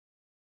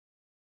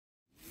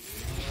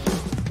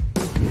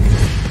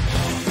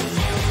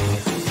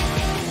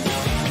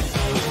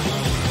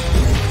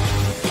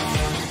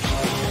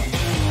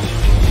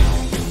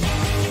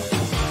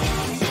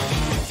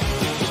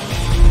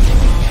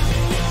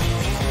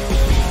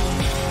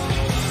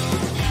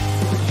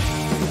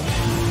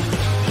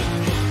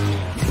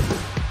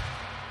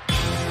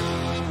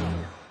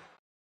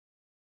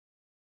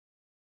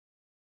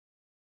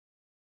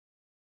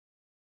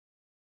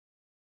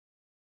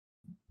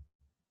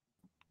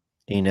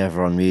He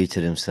never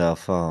unmuted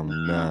himself. Oh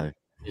no.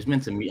 It's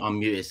meant to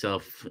unmute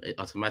itself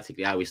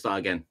automatically. We start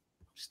again.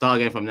 Start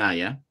again from now,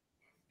 yeah?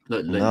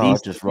 Look, No, I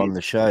just run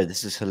the show.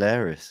 This is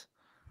hilarious.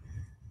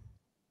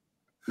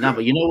 No,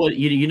 but you know what?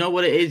 You know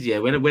what it is, yeah.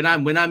 When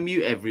I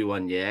mute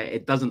everyone, yeah,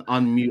 it doesn't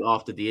unmute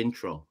after the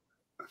intro.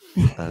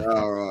 Okay.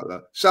 All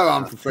right, so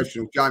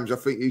unprofessional, James. I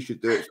think you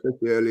should do it,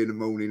 especially early in the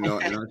morning,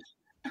 like you know.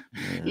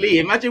 Yeah. Lee,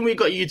 imagine we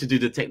got you to do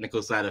the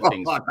technical side of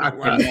things.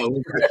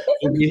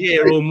 We'll be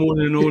here all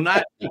morning and all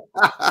night.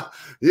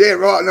 Yeah,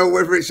 right. No,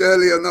 whether it's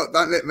early or not,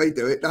 don't let me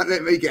do it. Don't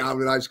let me get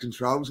over those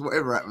controls.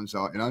 Whatever happens,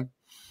 like you know.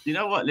 You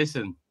know what?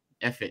 Listen,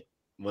 F it.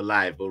 We're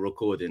live. We're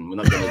recording. We're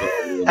not going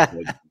to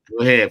go.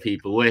 We're here,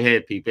 people. We're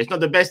here, people. It's not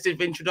the best of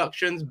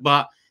introductions,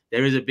 but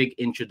there is a big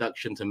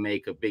introduction to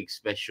make, a big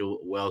special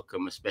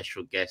welcome, a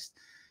special guest.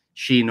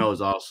 She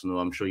knows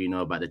Arsenal. I'm sure you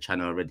know about the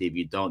channel already. If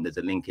you don't, there's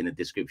a link in the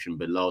description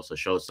below. So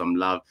show some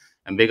love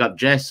and big up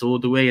Jess all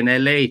the way in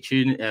LA,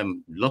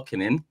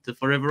 locking in to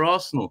Fourever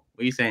Arsenal.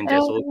 What are you saying,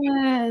 Jess?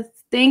 Yes.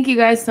 Thank you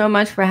guys so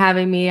much for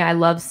having me. I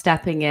love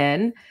stepping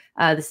in.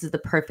 This is the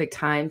perfect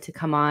time to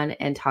come on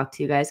and talk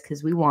to you guys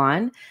because we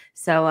won.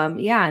 So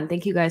yeah, and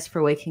thank you guys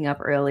for waking up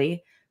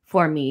early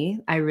for me.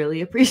 I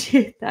really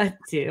appreciate that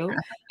too.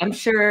 I'm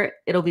sure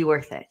it'll be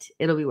worth it.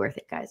 It'll be worth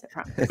it, guys. I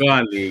promise. Go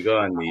on, Lee. Go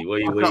on,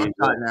 Lee.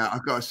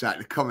 I've got to say,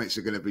 the comments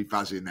are going to be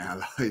buzzing now.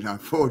 Like, you know,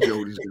 poor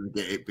Jordan's going to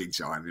get it big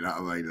time. You know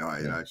what I mean?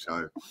 Like, you know,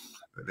 so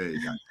but there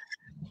you go.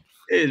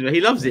 He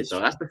loves it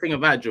though. That's the thing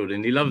about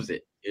Jordan. He loves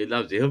it. He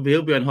loves it.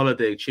 He'll be on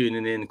holiday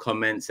tuning in,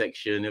 comment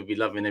section. He'll be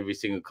loving every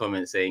single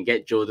comment saying,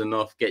 "Get Jordan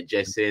off, get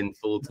Jess in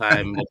full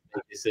time."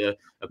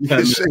 You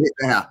can see it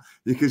now.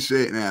 You can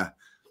see it now.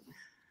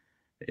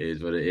 It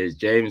is what it is.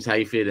 James, how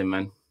you feeling,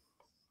 man?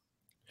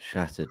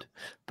 Shattered,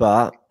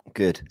 but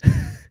good.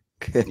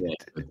 Good. Yeah,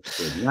 good.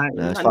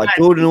 No, it's like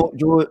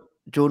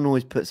Jordan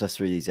always puts us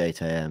through these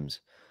 8 a.m s.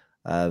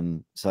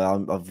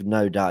 So I've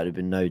no doubt it'd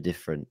been no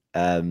different.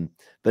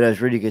 But it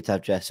was really good to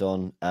have Jess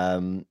on.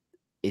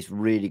 It's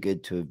really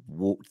good to have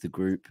walked the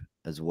group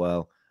as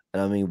well.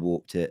 And I mean,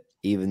 walked it,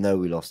 even though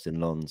we lost in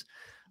Lons.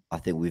 I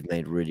think we've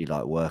made really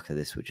light work of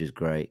this, which is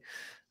great.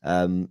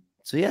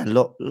 So yeah,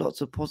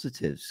 lots of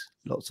positives.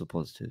 Lots of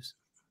positives.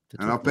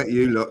 And I bet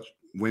you lot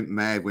went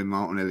mad when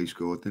Martinelli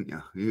scored, didn't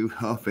you?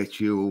 I bet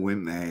you all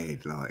went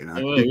mad, like you know.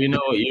 Well, we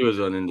know what you was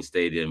on in the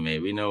stadium,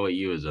 mate. We know what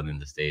you was on in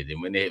the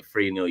stadium. When they hit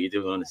 3-0, you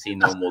didn't want to see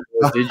no more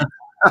goals, did you?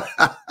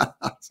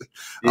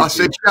 I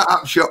said, shut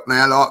up shop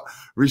now, like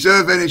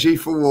reserve energy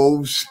for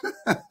Wolves.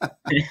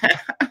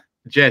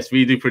 Jess,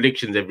 we do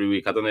predictions every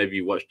week. I don't know if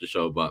you watched the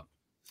show, but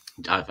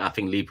I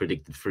think Lee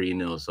predicted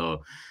 3-0.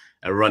 So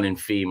a running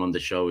theme on the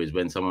show is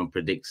when someone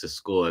predicts a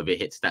score, if it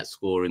hits that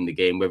score in the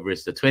game, whether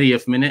it's the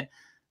 20th minute,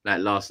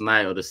 like last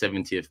night, or the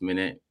 70th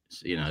minute,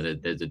 you know,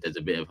 there's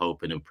a bit of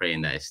hoping and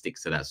praying that it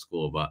sticks to that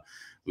score. But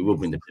we will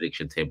bring the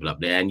prediction table up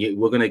there, and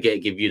we're going to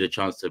give you the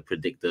chance to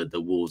predict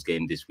the Wolves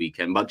game this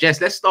weekend. But Jess,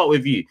 let's start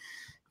with you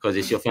because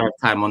it's your first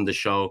time on the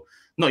show.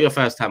 Not your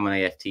first time on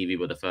AFTV,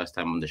 but the first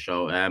time on the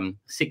show.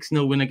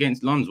 6-0 win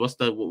against Lons. What's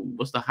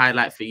the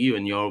highlight for you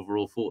and your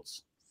overall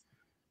thoughts?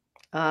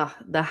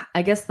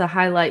 I guess the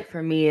highlight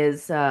for me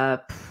is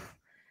where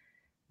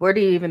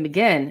do you even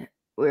begin?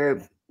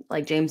 We're,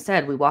 like James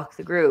said, we walked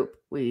the group.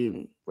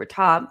 We're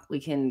top. We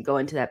can go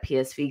into that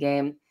PSV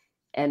game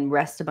and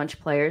rest a bunch of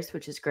players,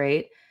 which is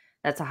great.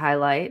 That's a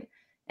highlight.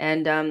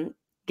 And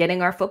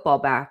getting our football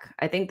back.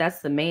 I think that's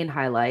the main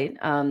highlight.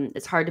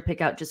 It's hard to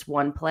pick out just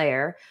one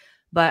player,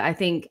 but I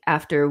think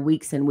after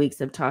weeks and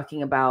weeks of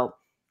talking about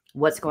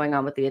what's going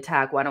on with the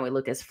attack, why don't we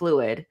look as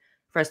fluid?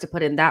 For us to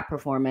put in that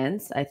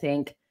performance, I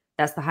think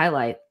that's the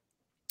highlight.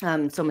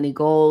 So many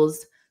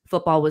goals.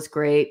 Football was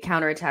great.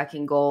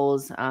 Counterattacking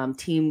goals,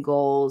 team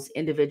goals,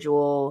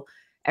 individual,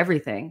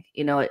 everything.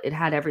 You know, it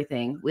had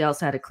everything. We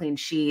also had a clean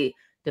sheet.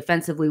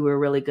 Defensively, we were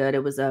really good.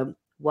 It was a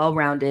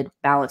well-rounded,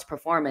 balanced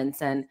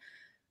performance. And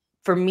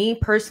for me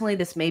personally,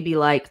 this may be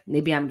like,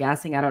 maybe I'm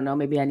gassing. I don't know.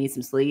 Maybe I need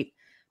some sleep.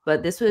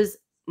 But this was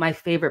my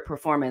favorite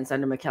performance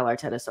under Mikel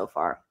Arteta so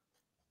far.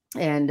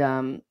 And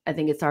I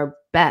think it's our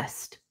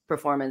best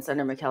performance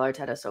under Mikel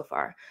Arteta so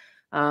far.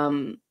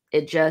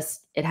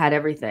 It had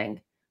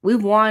everything.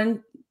 We've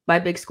won by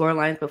big score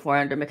lines before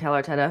under Mikel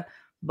Arteta,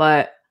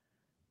 but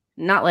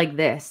not like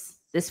this.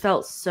 This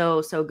felt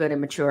so good and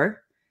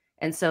mature.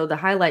 And so the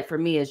highlight for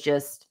me is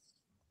just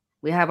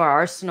we have our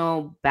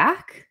Arsenal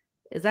back.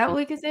 Is that what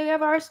we can say? We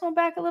have our Arsenal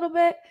back a little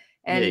bit.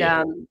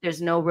 And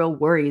there's no real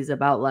worries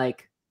about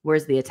like,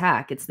 where's the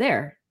attack? It's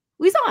there.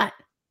 We saw it.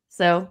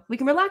 So we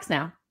can relax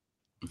now.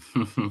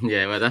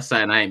 Yeah, well, that's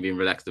something I ain't been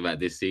relaxed about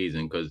this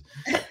season because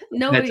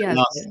nobody has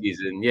last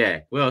season. Yeah,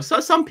 well, so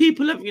some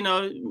people have, you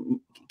know,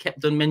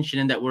 kept on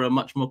mentioning that we're a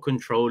much more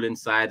controlling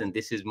side and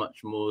this is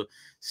much more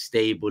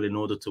stable in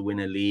order to win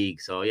a league.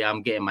 So yeah,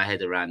 I'm getting my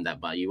head around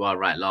that. But you are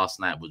right. Last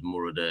night was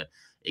more of the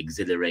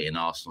exhilarating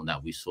Arsenal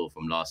that we saw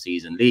from last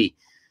season. Lee,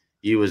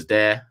 you was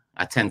there.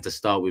 I tend to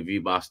start with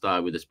you, but I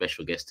started with a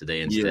special guest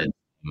today instead.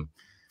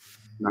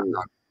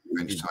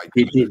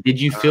 Did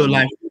you feel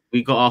like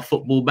we got our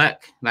football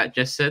back, like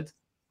Jess said?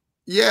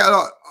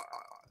 Yeah,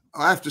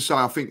 I have to say,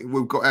 I think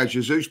we've got our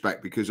Jesus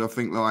back, because I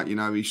think, like, you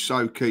know, he's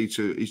so key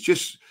to. He's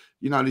just,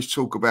 you know, this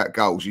talk about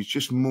goals. He's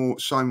just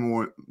much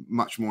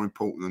more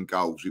important than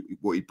goals.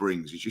 What he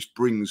brings,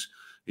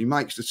 he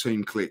makes the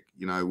team click.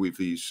 You know, with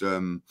his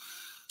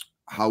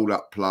hold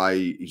up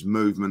play, his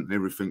movement, and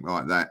everything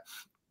like that.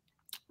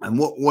 And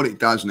what it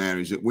does now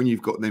is that when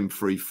you've got them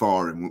free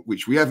firing,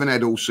 which we haven't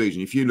had all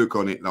season, if you look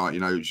on it, like, you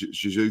know,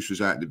 Jesus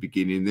was out at the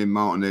beginning, then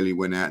Martinelli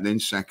went out, then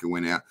Saka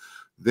went out,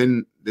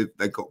 then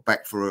they got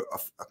back for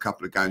a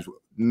couple of games.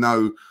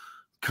 No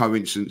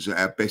coincidence that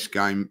our best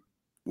game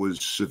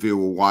was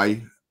Seville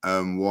away.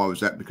 Why was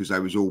that? Because they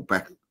was all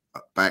back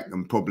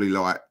and probably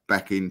like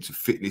back into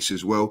fitness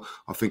as well.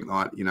 I think,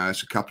 like, you know,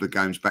 it's a couple of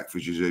games back for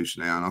Jesus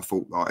now, and I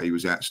thought, like, he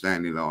was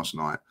outstanding last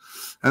night.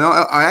 And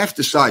I have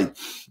to say,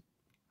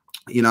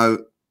 you know,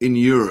 in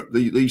Europe,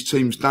 these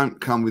teams don't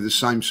come with the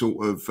same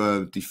sort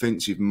of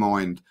defensive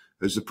mind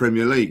as the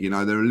Premier League. You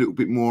know, they're a little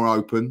bit more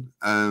open.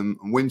 And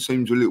when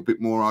teams are a little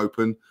bit more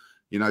open,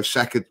 you know,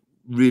 Saka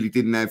really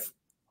didn't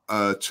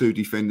have two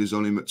defenders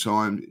on him at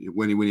times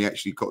when he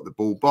actually got the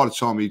ball. By the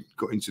time he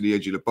got into the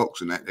edge of the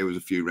box and that, there was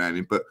a few around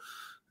him. But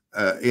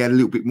he had a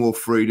little bit more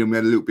freedom. We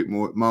had a little bit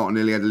more.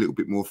 Martinelli had a little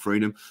bit more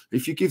freedom.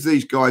 If you give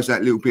these guys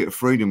that little bit of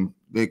freedom,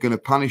 they're going to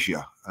punish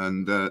you.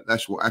 And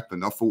that's what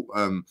happened. I thought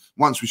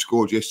once we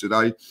scored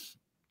yesterday,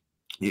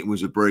 it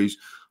was a breeze.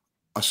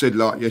 I said,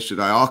 like,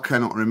 yesterday, I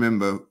cannot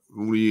remember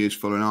all the years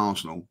following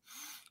Arsenal,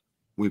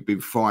 we've been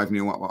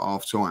 5-0 up at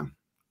half time.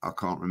 I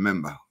can't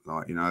remember,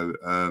 like, you know,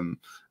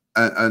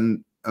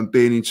 and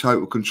being in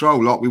total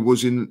control, like we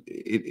was in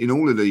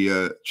all of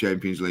the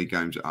Champions League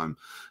games at home.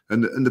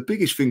 And the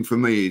biggest thing for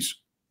me is,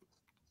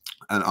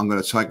 and I'm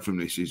going to take from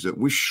this, is that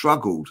we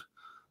struggled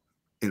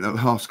in the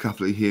last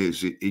couple of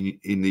years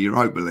in the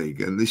Europa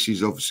League, and this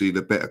is obviously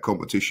the better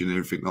competition and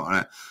everything like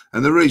that.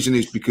 And the reason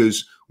is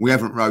because we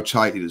haven't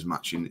rotated as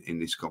much in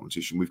this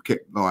competition. We've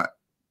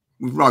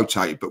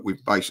rotated, but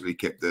we've basically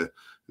kept the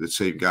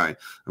team going,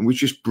 and we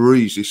just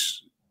breeze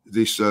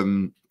this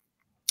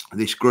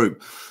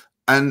group.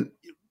 And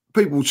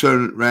people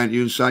turn around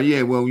you and say,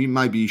 yeah, well,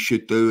 maybe you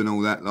should do and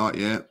all that, like,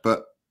 yeah.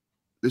 But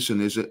listen,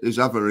 there's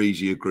other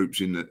easier groups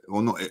in the,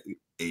 or not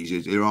easy.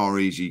 There are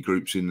easy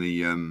groups in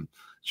the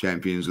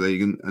Champions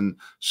League, and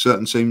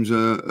certain teams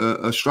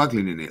are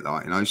struggling in it,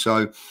 like, you know.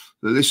 So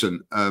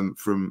listen,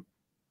 from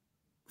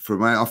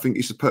I think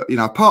it's you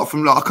know, apart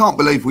from, like, I can't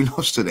believe we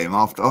lost to them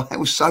after. I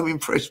was so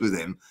impressed with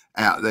them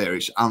out there.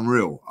 It's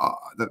unreal.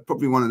 They're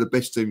probably one of the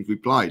best teams we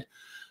played.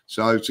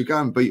 So to go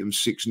and beat them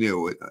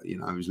 6-0, you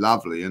know, it was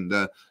lovely, and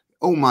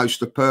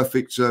almost a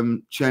perfect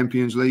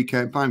Champions League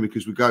campaign,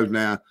 because we go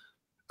now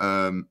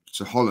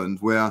to Holland,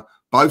 where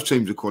both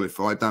teams are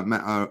qualified. Don't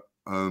matter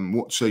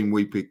what team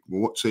we pick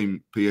or what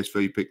team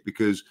PSV pick,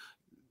 because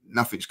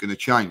nothing's going to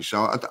change.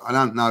 So I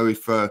don't know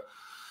if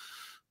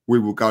we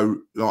will go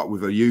like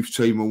with a youth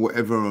team or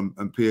whatever, and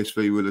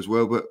PSV will as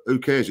well. But who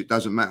cares? It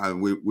doesn't matter.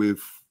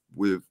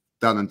 We've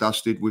done and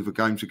dusted with a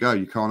game to go.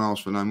 You can't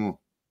ask for no more.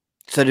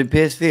 So did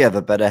PSV have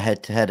a better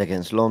head-to-head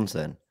against Lens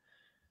then?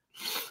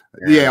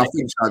 Yeah, I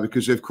think so,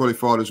 because they've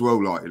qualified as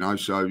well, like, you know.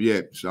 So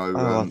yeah,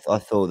 so I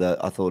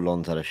thought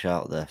Lens had a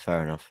shout there.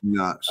 Fair enough.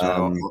 No,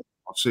 so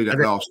I'll see that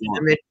last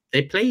night.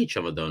 They play each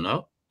other though,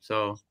 no?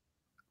 So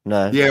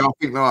no. Yeah, I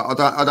think, like,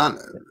 I don't.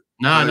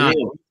 No,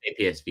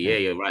 PSV. Yeah,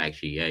 you're right.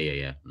 Actually,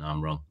 yeah. No,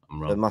 I'm wrong.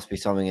 There must be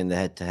something in the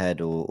head-to-head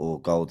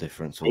or goal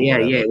difference. Or yeah,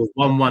 whatever. It was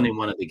 1-1 in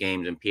one of the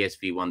games, and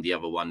PSV won the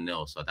other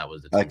 1-0. So that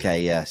was the team.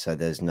 Okay. Yeah, so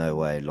there's no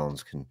way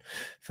Lens can.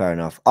 Fair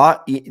enough.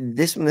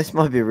 This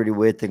might be a really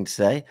weird thing to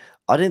say.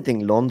 I didn't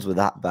think Lens were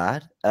that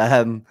bad.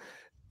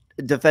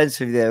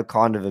 Defensively, they were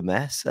kind of a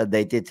mess, and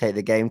they did take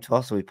the game to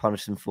us, so we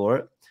punished them for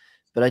it.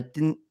 But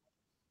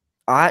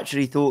I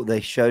actually thought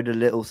they showed a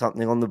little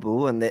something on the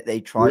ball, and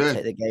they tried to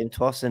take the game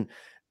to us.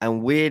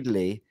 And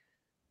weirdly,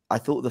 I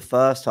thought the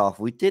first half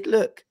we did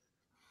look.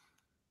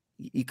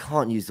 You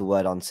can't use the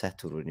word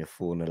unsettled when you're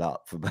 4-0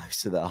 up for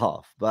most of the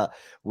half, but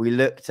we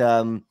looked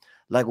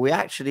like we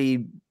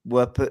actually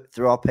were put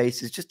through our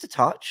paces just a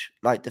touch,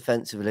 like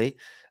defensively.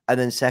 And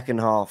then second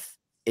half,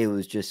 it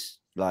was just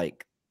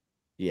like,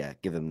 yeah,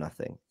 give them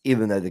nothing,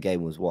 even though the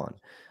game was won.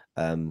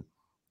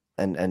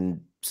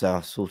 And so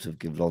I sort of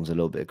give Lens a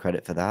little bit of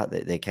credit for that.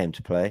 They came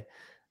to play.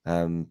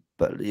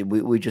 But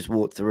we just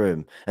walked through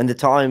them. And the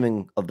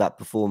timing of that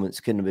performance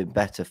couldn't have been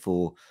better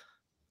for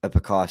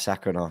Bukayo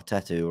Saka and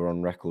Arteta, who were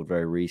on record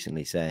very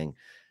recently saying,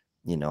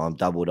 you know, I'm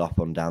doubled up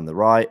on down the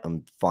right.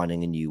 I'm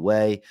finding a new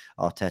way.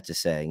 Arteta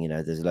saying, you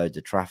know, there's loads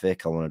of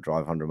traffic. I want to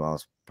drive 100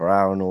 miles per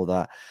hour and all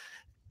that.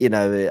 You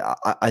know,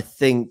 I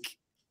think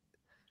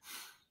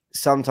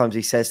sometimes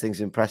he says things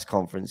in press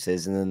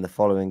conferences, and then the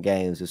following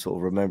games are sort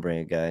of remembering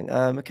and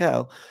going,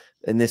 Mikel,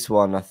 in this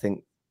one, I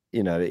think,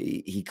 you know,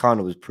 he kind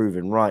of was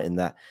proven right in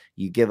that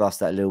you give us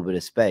that little bit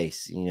of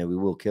space, you know, we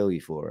will kill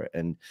you for it.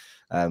 And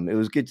it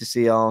was good to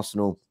see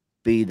Arsenal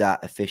be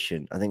that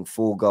efficient. I think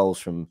 4 goals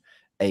from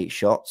 8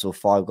 shots or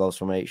 5 goals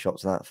from 8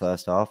 shots in that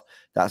first half.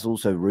 That's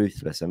also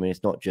ruthless. I mean,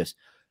 it's not just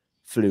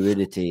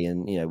fluidity.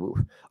 And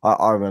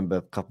I remember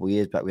a couple of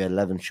years back we had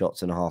 11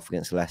 shots and a half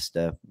against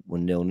Leicester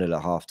when 0-0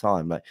 at half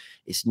time. Like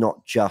it's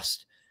not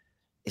just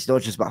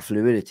about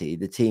fluidity.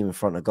 The team in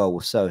front of goal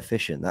was so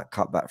efficient. That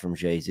cutback from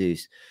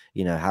Jesus,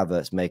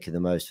 Havertz making the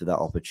most of that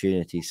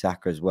opportunity,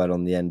 Saka as well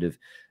on the end of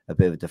a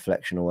bit of a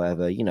deflection or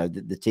whatever.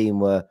 The team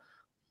were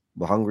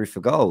hungry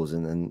for goals,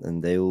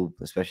 and they all,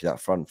 especially that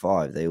front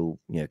five, they all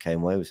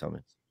came away with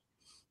something.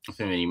 I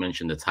think when you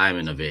mentioned the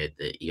timing of it,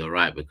 you're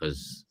right,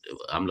 because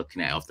I'm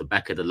looking at it off the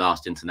back of the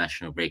last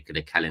international break of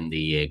the calendar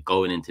year,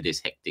 going into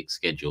this hectic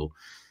schedule.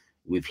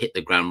 We've hit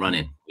the ground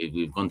running.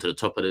 We've gone to the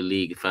top of the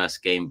league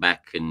first game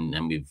back,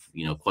 and we've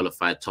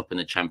qualified top in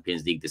the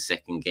Champions League the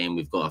second game.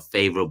 We've got a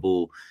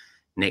favourable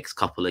next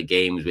couple of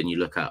games. When you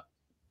look at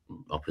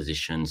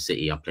opposition,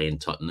 City are playing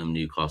Tottenham,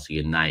 Newcastle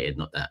United.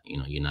 Not that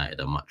United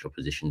are much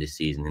opposition this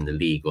season in the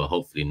league, or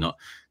hopefully not.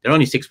 They're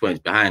only 6 points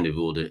behind with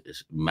all the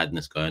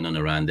madness going on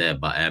around there.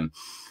 But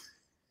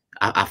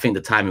I think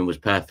the timing was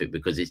perfect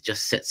because it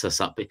just sets us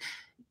up.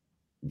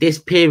 This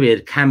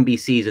period can be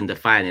season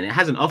defining. It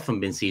hasn't often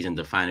been season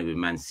defining with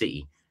Man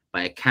City,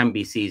 but it can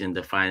be season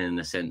defining in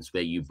the sense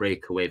where you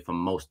break away from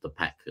most of the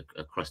pack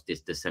across this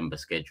December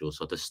schedule.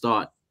 So to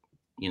start,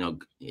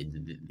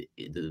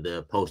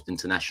 the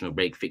post-international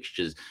break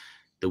fixtures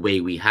the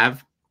way we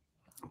have,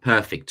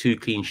 perfect. 2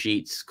 clean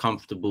sheets,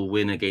 comfortable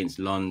win against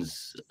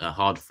Lens, a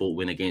hard-fought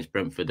win against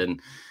Brentford,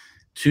 and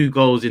 2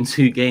 goals in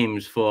 2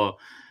 games for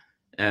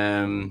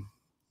our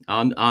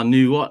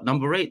new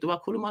number 8. Do I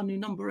call him our new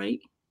number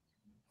 8?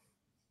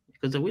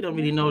 Because we don't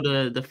really know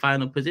the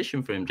final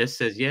position for him. Just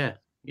says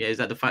is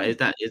that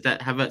is that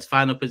Havertz's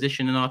final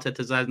position in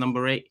Arteta's eyes,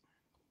 number 8?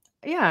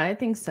 Yeah, I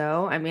think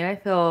so. I mean, I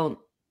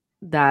feel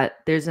that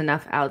there's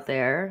enough out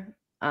there.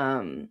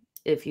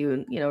 If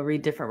you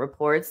read different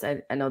reports,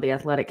 I know The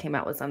Athletic came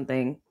out with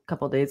something a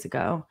couple of days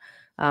ago,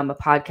 a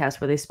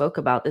podcast where they spoke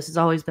about this has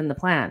always been the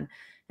plan.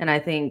 And I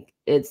think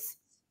it's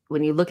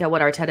when you look at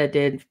what Arteta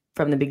did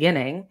from the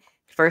beginning,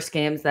 first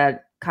games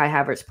that Kai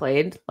Havertz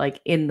played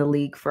like in the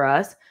league for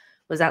us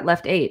was at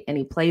left 8, and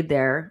he played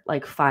there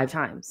like 5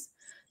 times.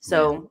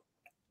 So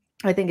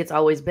I think it's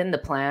always been the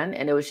plan,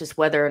 and it was just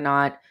whether or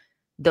not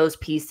those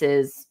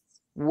pieces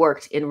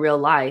worked in real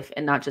life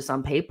and not just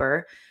on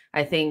paper.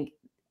 I think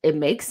it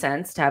makes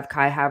sense to have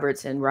Kai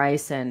Havertz and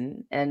Rice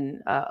and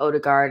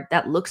Odegaard.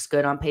 That looks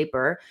good on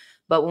paper.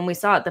 But when we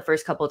saw it the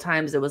first couple of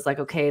times, it was like,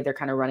 okay, they're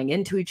kind of running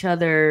into each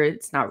other.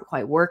 It's not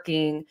quite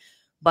working.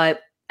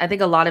 But I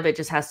think a lot of it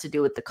just has to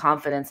do with the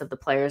confidence of the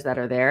players that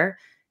are there.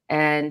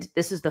 And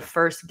this is the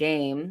first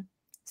game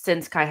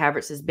since Kai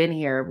Havertz has been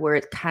here where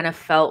it kind of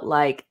felt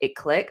like it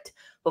clicked.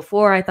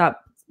 Before, I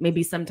thought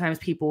maybe sometimes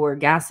people were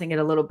gassing it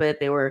a little bit.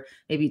 They were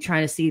maybe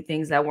trying to see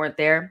things that weren't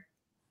there.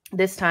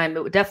 This time,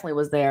 it definitely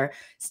was there.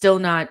 Still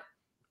not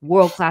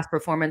world-class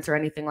performance or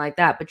anything like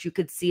that, but you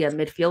could see a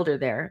midfielder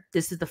there.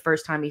 This is the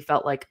first time he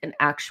felt like an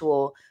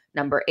actual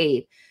number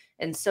 8.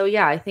 And so,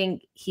 yeah, I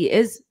think he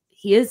is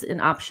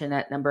an option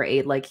at number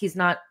 8. Like, he's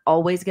not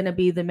always going to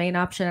be the main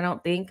option, I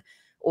don't think.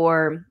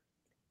 Or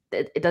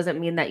it doesn't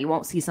mean that you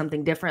won't see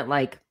something different.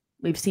 Like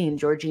we've seen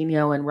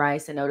Jorginho and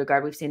Rice and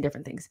Odegaard. We've seen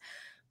different things.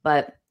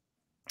 But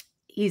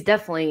he's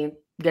definitely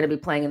going to be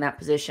playing in that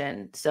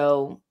position.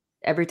 So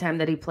every time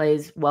that he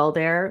plays well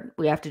there,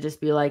 we have to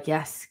just be like,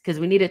 yes, because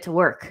we need it to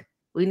work.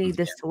 We need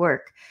this to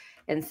work.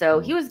 And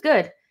so he was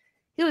good.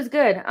 He was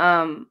good.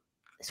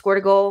 Scored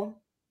a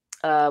goal.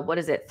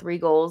 3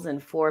 goals in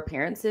 4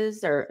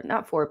 appearances, or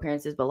not 4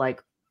 appearances, but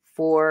like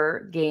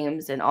 4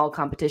 games in all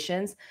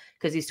competitions,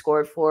 because he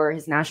scored for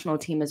his national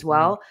team as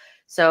well.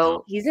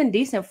 So he's in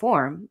decent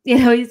form.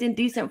 He's in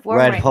decent form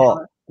Red right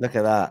hot. now. Look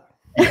at that.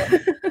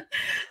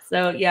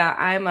 So yeah,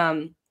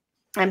 I'm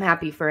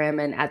happy for him.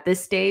 And at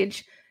this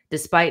stage,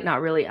 despite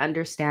not really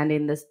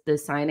understanding the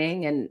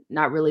signing and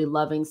not really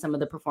loving some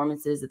of the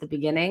performances at the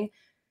beginning,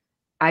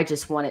 I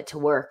just want it to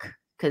work,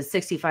 because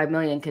 65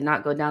 million could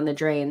not go down the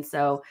drain.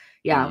 So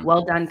yeah,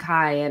 well done,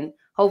 Kai. And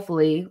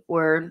hopefully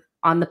we're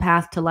on the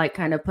path to like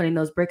kind of putting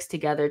those bricks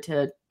together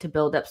to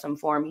build up some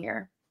form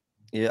here.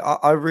 Yeah,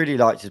 I really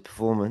liked his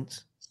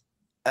performance.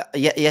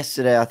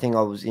 Yesterday, I think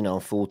I was,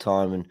 full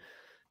time, and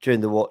during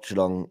the watch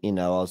along,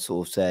 I was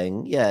sort of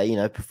saying,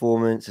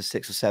 performance a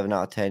 6 or 7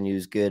 out of 10. He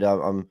was good.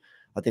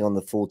 I think on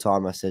the full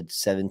time I said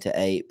 7 to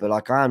 8, but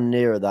like I am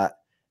nearer that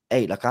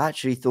 8. Like I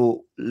actually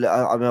thought.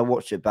 I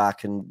watched it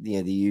back, and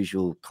the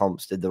usual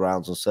comps did the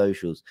rounds on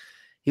socials.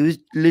 He was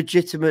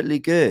legitimately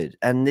good,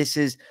 and it's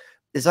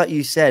like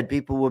you said,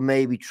 people were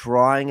maybe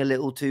trying a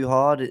little too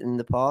hard in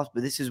the past,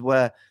 but this is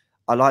where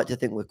I like to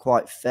think we're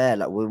quite fair.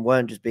 Like we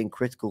weren't just being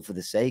critical for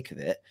the sake of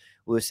it.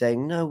 We were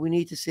saying, no, we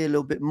need to see a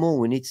little bit more.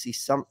 We need to see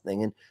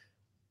something. And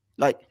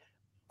like,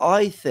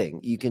 I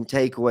think you can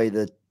take away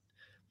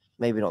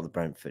maybe not the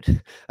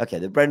Brentford. Okay,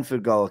 the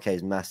Brentford goal,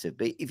 is massive.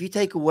 But if you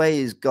take away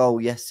his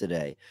goal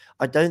yesterday,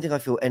 I don't think I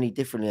feel any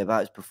differently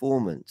about his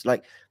performance.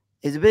 Like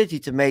his ability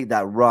to make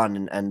that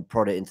run and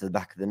prod it into the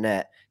back of the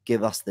net,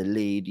 give us the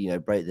lead,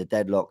 break the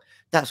deadlock,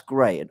 that's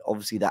great. And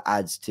obviously that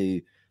adds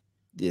to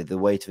the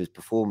weight of his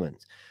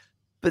performance.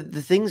 But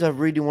the things I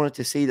really wanted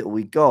to see that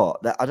we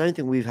got, that I don't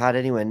think we've had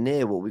anywhere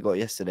near what we got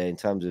yesterday in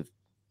terms of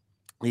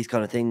these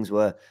kind of things,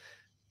 were,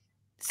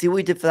 see what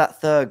we did for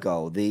that third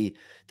goal.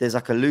 There's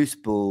like a loose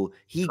ball.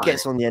 He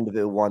gets on the end of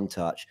it with one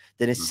touch.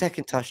 Then his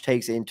second touch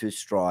takes it into his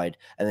stride.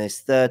 And then his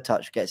third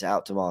touch gets it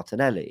out to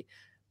Martinelli.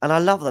 And I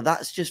love that.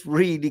 That's just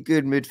really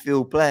good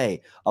midfield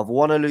play. I've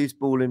won a loose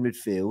ball in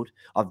midfield.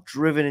 I've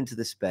driven into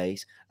the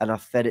space and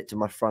I've fed it to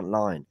my front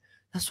line.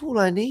 That's all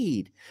I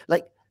need.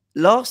 Like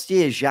last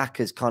year,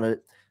 Xhaka's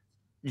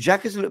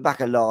looked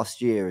back at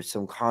last year as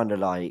some kind of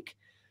like,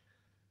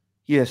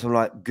 some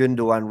like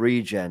Gundogan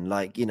regen,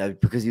 like,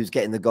 because he was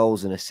getting the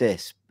goals and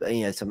assists,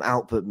 some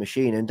output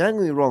machine. And don't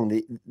get me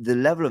wrong, the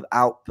level of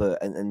output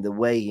and the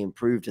way he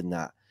improved in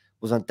that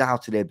was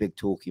undoubtedly a big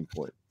talking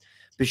point.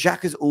 But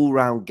Xhaka's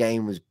all-round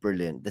game was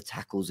brilliant. The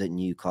tackles at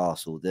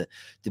Newcastle, the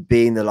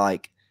being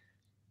the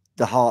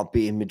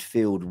heartbeat in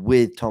midfield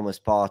with Thomas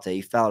Partey,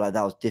 he felt like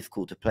that was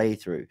difficult to play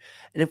through.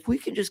 And if we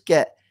can just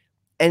get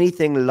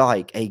anything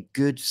like a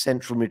good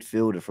central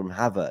midfielder from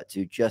Havertz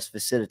who just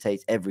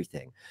facilitates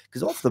everything,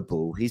 because off the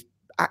ball, he's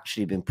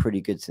actually been pretty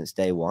good since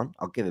day one.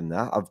 I'll give him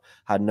that. I've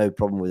had no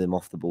problem with him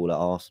off the ball at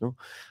Arsenal.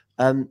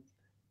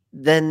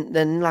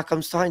 Then like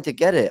I'm starting to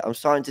get it. I'm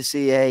starting to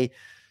see a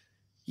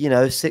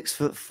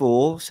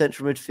 6'4"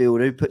 central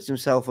midfielder who puts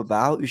himself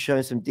about, who's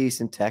showing some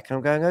decent tech, and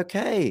I'm going,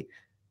 okay,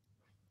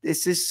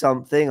 this is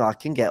something I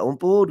can get on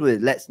board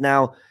with. Let's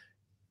now.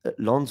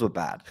 Lons were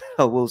bad.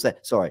 I will say,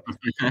 sorry,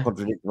 I'm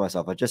contradicting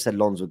myself. I just said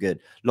Lons were good.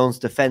 Lons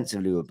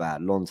defensively were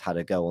bad. Lons had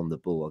a go on the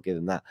ball. I'll give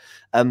him that.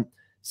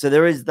 So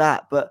there is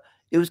that, but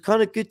it was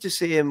kind of good to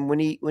see him when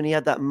he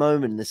had that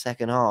moment in the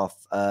second half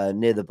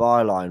near the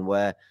byline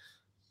where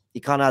he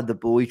kind of had the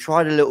ball. He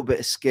tried a little bit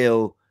of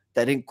skill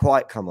that didn't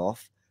quite come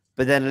off,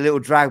 but then a little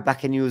drag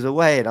back and he was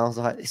away. And I was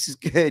like, this is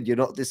good. You're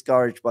not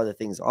discouraged by the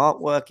things that aren't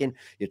working.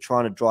 You're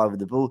trying to drive with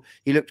the ball.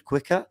 He looked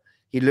quicker.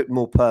 He looked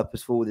more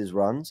purposeful with his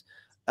runs.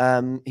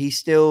 He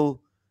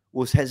still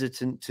was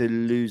hesitant to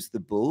lose the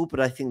ball, but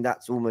I think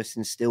that's almost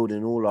instilled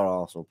in all our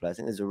Arsenal players. I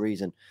think there's a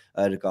reason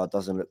Odegaard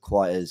doesn't look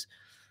quite as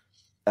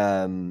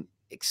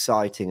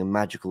exciting and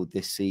magical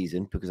this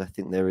season, because I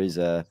think there is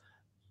a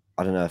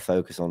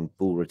focus on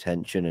ball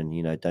retention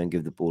and, don't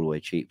give the ball away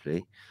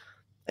cheaply.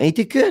 And he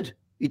did good.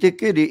 He did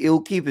good.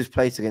 He'll keep his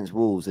place against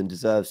Wolves and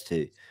deserves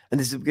to. And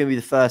this is going to be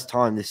the first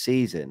time this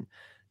season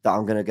that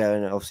I'm going to go,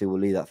 and obviously we'll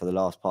leave that for the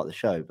last part of the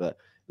show, but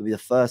it'll be the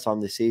first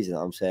time this season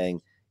that I'm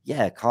saying,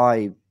 yeah,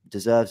 Kai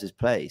deserves his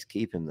place.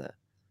 Keep him there.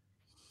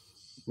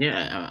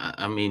 Yeah,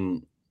 I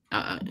mean,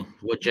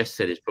 what Jess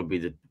said is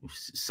probably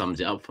sums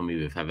it up for me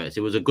with Havertz.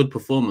 It was a good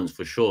performance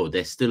for sure.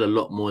 There's still a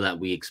lot more that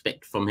we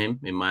expect from him,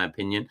 in my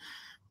opinion,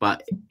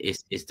 but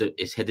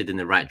it's headed in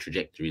the right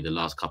trajectory the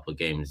last couple of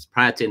games.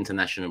 Prior to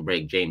international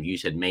break, James, you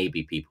said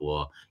maybe people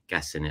were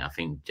gassing it. I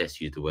think Jess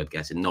used the word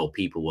gassing. No,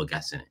 people were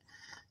gassing it.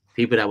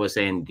 People that were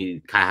saying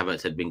Kai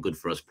Havertz had been good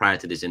for us prior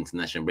to this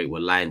international break were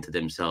lying to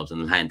themselves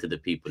and lying to the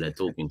people they're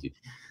talking to.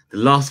 The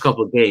last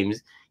couple of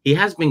games, he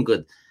has been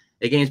good.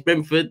 Against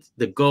Brentford,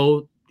 the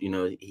goal, he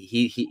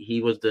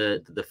was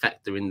the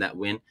factor in that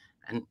win.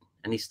 And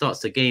he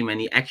starts the game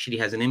and he actually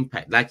has an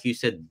impact. Like you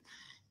said,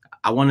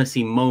 I want to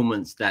see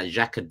moments that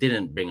Xhaka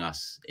didn't bring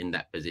us in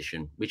that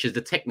position, which is the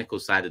technical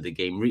side of the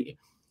game.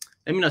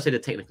 Let me not say the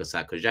technical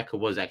side, because Xhaka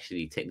was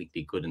actually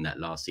technically good in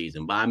that last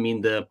season. But I mean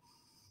the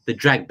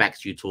drag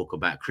backs you talk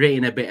about,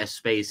 creating a bit of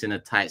space in a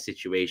tight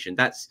situation.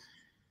 That's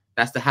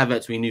the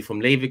Havertz we knew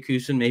from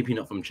Leverkusen, maybe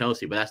not from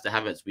Chelsea, but that's the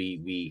Havertz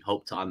we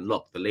hope to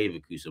unlock, the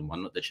Leverkusen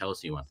one, not the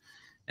Chelsea one.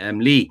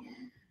 Lee,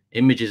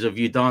 images of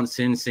you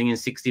dancing, singing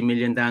 60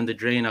 million down the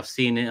drain. I've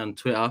seen it on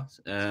Twitter.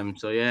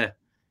 So yeah,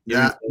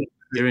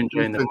 you're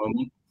enjoying the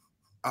moment.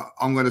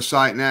 I'm going to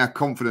say it now.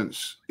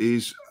 Confidence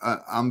is an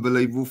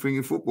unbelievable thing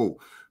in football.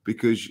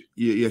 Because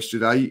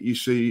yesterday you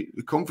see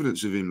the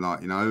confidence of him,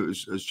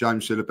 as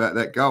James said about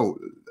that goal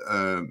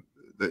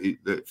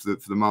that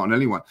for the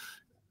Martinelli one.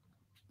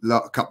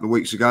 A couple of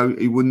weeks ago,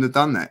 he wouldn't have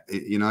done that.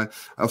 It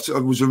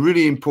was a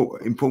really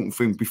important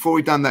thing. Before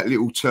he done that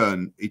little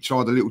turn, he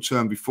tried a little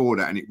turn before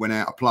that, and it went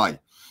out of play.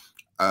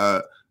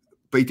 But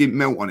he didn't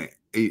melt on it.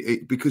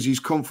 Because he's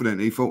confident.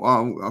 He thought,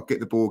 oh, I'll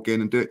get the ball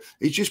again and do it.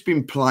 He's just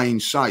been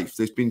playing safe.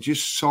 There's been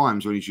just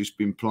times when he's just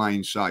been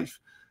playing safe,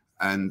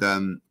 and.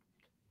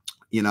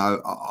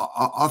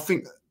 I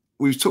think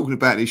we were talking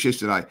about this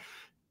yesterday.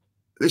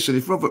 Listen,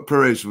 if Robert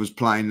Perez was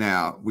playing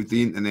now with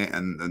the internet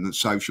and the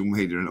social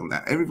media and all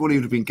that, everybody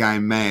would have been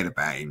going mad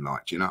about him.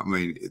 Do you know what I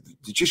mean?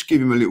 Just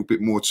give him a little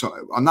bit more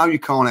time. I know you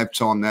can't have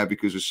time now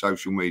because of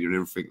social media and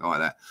everything like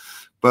that,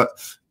 but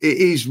it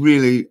is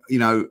really, we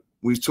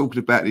were talking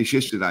about this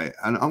yesterday,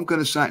 and I'm going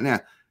to say it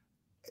now.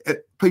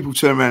 People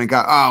turn around and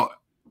go, oh,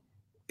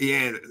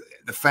 yeah,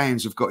 the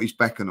fans have got his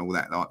back and all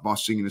that, by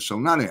singing the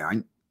song. No, they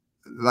ain't.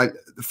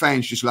 The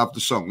fans just love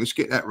the song. Let's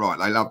get that right.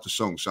 They love the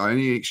song. So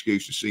any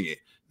excuse to sing it,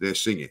 they'll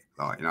sing it.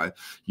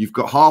 You've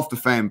got half the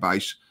fan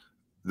base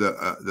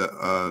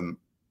that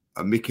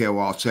Mikel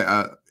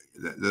Arteta,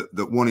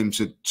 that want him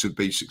to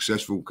be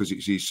successful because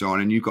it's his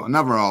sign. And you've got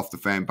another half the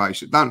fan base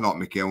that don't like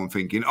Mikel and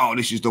thinking, oh,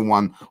 this is the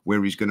one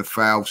where he's going to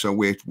fail, so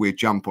we'll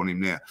jump on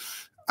him there.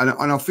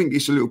 And I think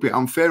it's a little bit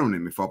unfair on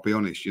him, if I'll be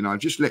honest. You know,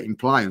 just let him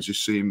play and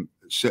just see him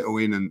settle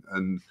in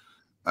and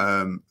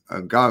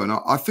go. And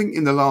I think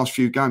in the last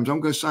few games,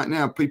 I'm going to say it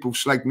now, people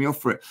slagged me off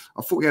for it.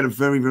 I thought he had a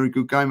very, very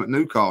good game at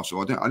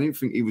Newcastle. I didn't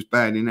think he was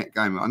bad in that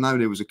game. I know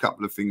there was a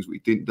couple of things we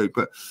didn't do,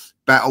 but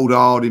battled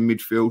hard in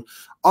midfield.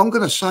 I'm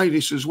going to say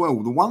this as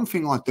well. The one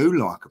thing I do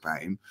like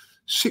about him,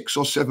 6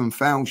 or 7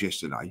 fouls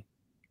yesterday,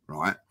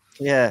 right?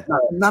 Yeah.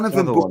 None of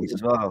them booked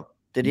as well.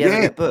 Did he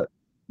ever get booked?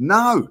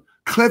 No.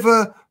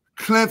 Clever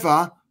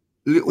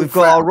little. We've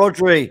got our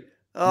Rodri.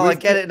 Oh, I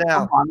get it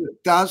now.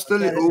 Does the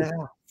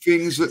little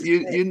things that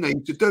you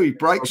need to do. He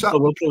breaks up.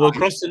 We're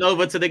crossing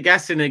over to the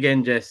gassing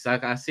again, Jess.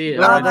 I see it.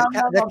 No,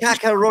 the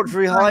Kaka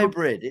Rodri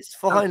hybrid. It's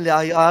fine.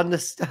 I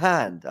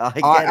understand. I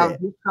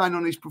get it. Saying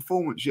on his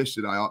performance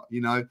yesterday,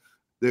 you know,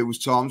 there was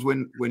times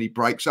when he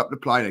breaks up the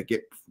play, they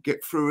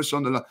get through us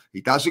on the line.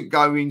 He doesn't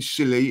go in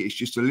silly. It's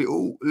just a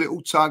little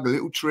tug, a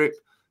little trip.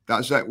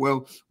 Does that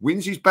well.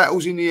 Wins his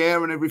battles in the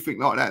air and everything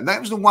like that. And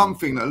that was the one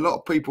thing that a lot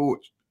of people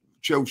at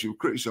Chelsea were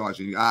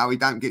criticising. Oh, he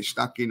don't get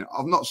stuck in.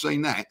 I've not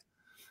seen that.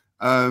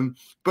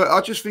 But I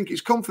just think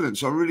his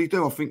confidence. I really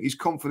do. I think his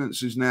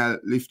confidence is now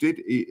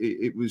lifted.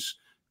 It was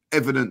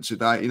evident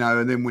today, you know.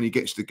 And then when he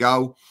gets the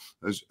goal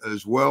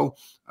as well,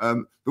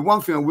 the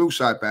one thing I will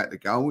say about the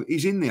goal,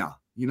 he's in there.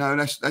 You know,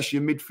 that's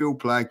your midfield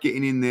player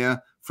getting in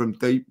there from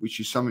deep, which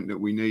is something that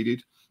we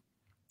needed.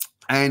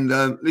 And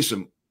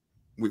listen,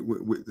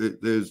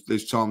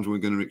 there's times we're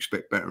going to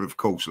expect better, of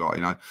course, like,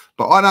 you know.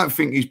 But I don't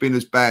think he's been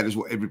as bad as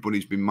what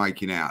everybody's been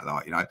making out,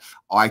 like, you know.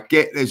 I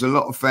get there's a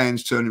lot of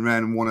fans turning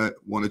around and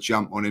want to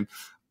jump on him.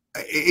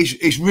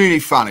 It's really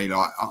funny.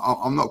 Like,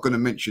 I'm not going to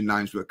mention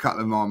names, but a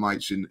couple of my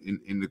mates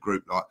in the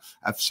group like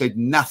have said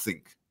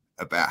nothing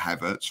about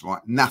Havertz,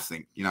 right?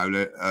 Nothing, you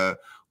know,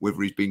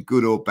 whether he's been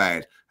good or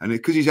bad. And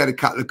because he's had a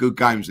couple of good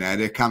games now,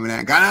 they're coming out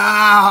and going,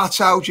 I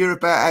told you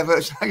about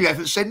Havertz. You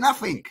haven't said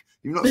nothing.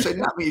 You've not said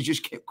nothing. You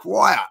just kept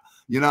quiet.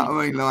 You know what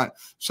I mean? Like,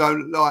 so,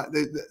 like,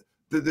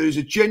 there's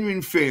a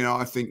genuine feeling,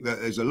 I think, that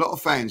there's a lot of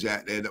fans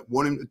out there that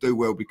want him to do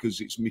well because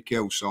it's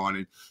Mikel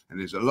signing, and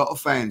there's a lot of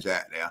fans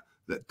out there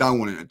that don't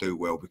want him to do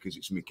well because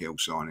it's Mikel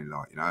signing,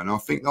 like, you know. And I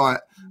think,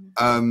 like,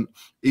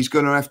 he's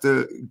going to have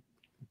to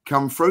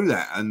come through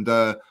that. And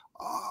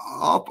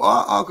I've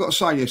got to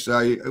say,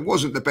 yesterday, it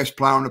wasn't the best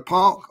player on the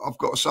park. I've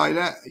got to say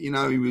that, you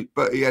know,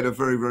 but he had a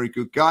very, very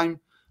good game.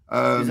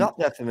 He's up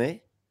there for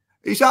me.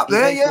 He's up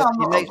there, yeah.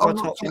 He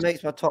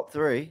makes my top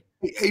 3.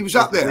 He was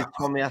up there.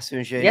 Tomiyasu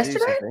and Jesus,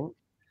 yesterday? I think.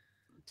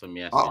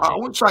 Tomiyasu. I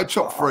wouldn't say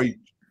top 3.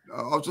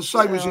 I'll just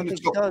say he was in the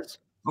top.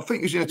 I think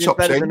he was in the top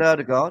 10. Better than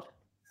Erdegaard.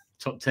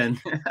 Top 10.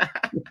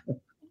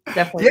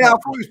 Definitely. Yeah, I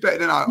thought he was better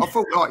than I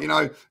thought. Like, you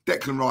know,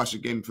 Declan Rice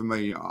again for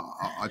me.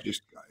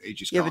 He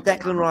just. Yeah, but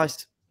Declan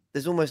Rice,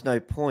 there's almost no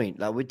point.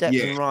 Like with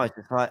Declan Rice,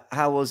 it's like,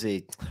 how was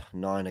he?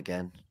 9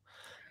 again.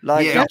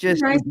 Like, yeah,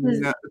 just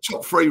the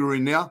top 3 were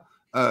in there.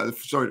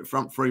 The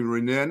front 3 were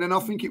in there, and then I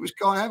think it was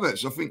Kai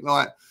Havertz. I think,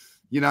 like,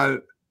 you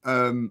know,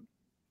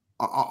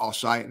 I'll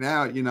say it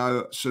now. You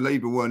know,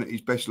 Saliba weren't at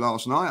his best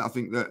last night. I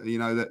think that, you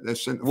know, that they're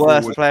centre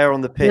worst forward. player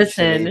on the pitch.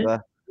 Listen,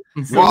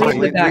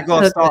 we've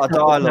got to start a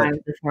dialogue.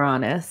 If we're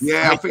honest,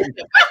 Yeah, I think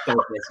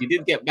he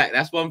did get back.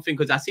 That's one thing,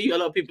 because I see a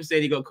lot of people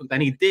saying he got cooked,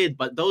 and he did.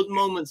 But those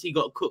moments he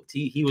got cooked,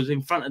 he was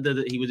in front of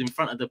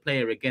the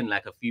player again,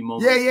 like a few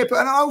moments. Yeah.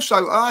 But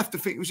also I have to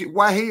think, was it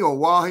Wahi or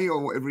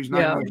whatever his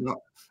name was?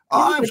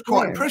 I was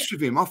quite impressed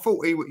with him. I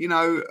thought he would, you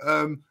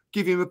know,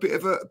 give him a bit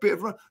of a.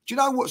 Do you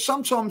know what?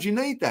 Sometimes you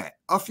need that.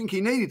 I think he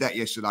needed that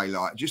yesterday,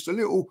 like just a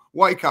little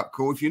wake up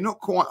call. If you're not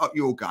quite up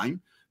your game,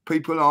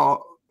 people are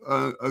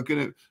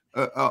going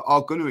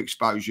to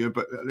expose you.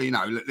 But, you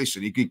know,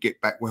 listen, he did get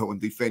back well and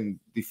defend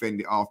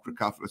it after a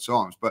couple of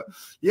times. But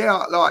yeah,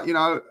 like, you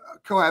know,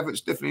 Kai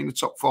Havertz definitely in the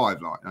top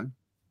 5, like, you know.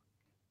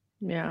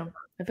 Yeah.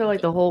 I feel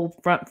like the whole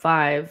front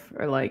 5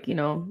 are like, you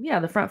know,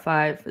 the front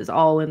 5 is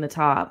all in the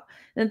top.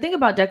 And the thing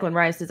about Declan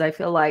Rice is I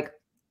feel like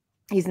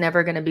he's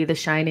never going to be the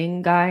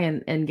shining guy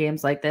in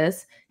games like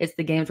this. It's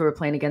the games where we're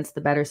playing against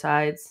the better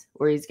sides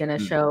where he's going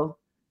to show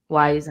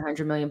why he's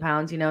 100 million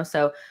pounds, you know?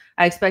 So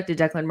I expected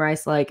Declan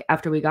Rice, like,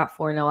 after we got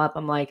 4-0 up,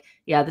 I'm like,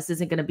 yeah, this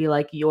isn't going to be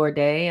like your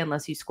day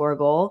unless you score a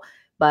goal.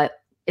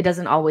 But it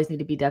doesn't always need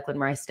to be Declan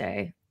Rice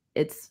day.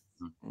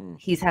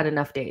 He's had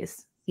enough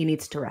days. He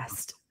needs to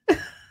rest.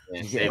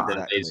 Yeah,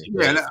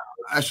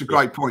 that's a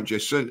great point,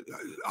 Jess. So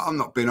I'm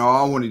not been.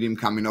 I wanted him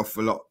coming off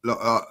a lot.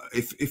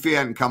 If he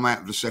hadn't come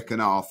out of the second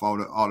half, I'd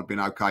have been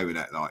okay with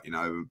that. Like, you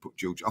know, and put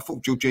George. I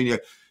thought Jorginho,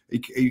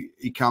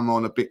 he come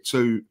on a bit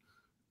too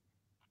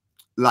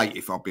late.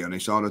 If I'll be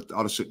honest, I'd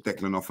have set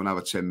Declan off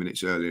another 10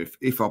 minutes earlier.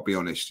 If I'll be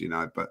honest, you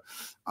know. But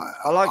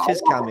I liked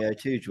his cameo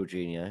too,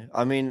 Jorginho.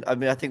 I mean,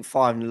 I think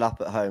 5-0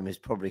 up at home is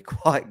probably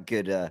quite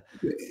good.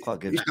 Quite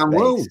good. He's done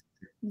well.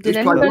 Did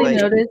anybody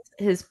notice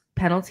his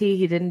penalty?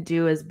 He didn't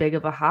do as big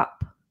of a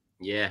hop.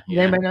 Yeah. Did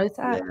anybody notice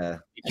that? Yeah.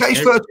 Is that his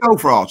first goal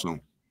for Arsenal?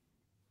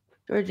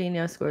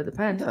 Jorginho scored the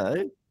pen.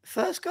 No,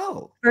 first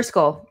goal. First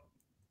goal.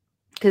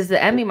 Because the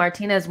Emi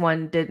Martinez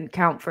one didn't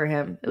count for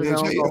him. It was Yeah, an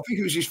own I goal. think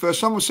it was his first.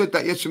 Someone said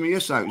that to me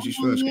yesterday. It was his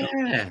first goal.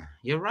 Yeah,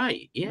 you're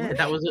right. Yeah, Really?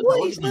 that was it.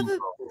 Well,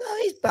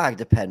 he's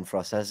bagged a pen for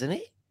us, hasn't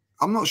he?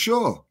 I'm not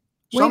sure.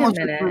 Wait Someone a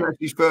said minute. that's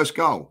his first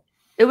goal.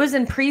 It was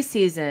in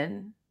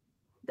preseason.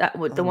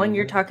 The one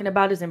you're talking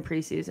about is in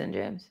preseason,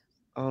 James.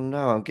 Oh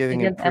no, I'm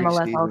giving him Against MLS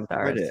preseason All-Stars.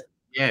 credit.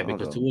 Yeah,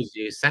 because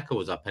Saka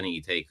was our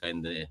penalty taker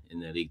in the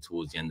league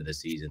towards the end of the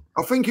season.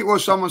 I think it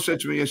was. Someone said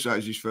to me yesterday it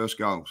was his first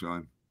goal.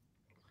 So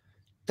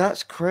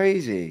that's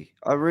crazy.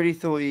 I really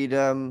thought he'd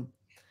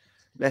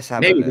let's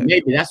have maybe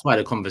that's why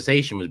the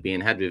conversation was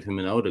being had with him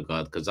and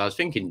Odegaard, because I was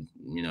thinking,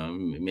 you know,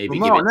 maybe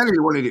Martinelli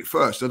wanted it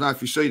first. I don't know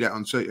if you see that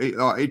on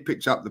TV. He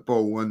picked up the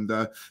ball, and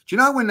do you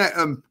know when that?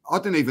 I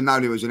didn't even know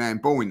there was an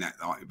handball in that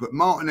night, but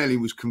Martinelli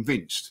was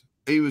convinced.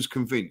 He was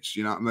convinced.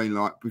 You know what I mean?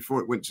 Like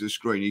before it went to the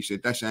screen, he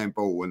said that's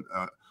handball and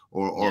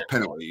or a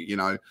penalty. You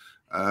know,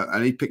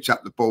 and he picked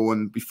up the ball,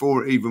 and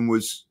before it even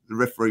was the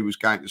referee was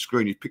going to the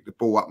screen, he picked the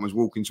ball up and was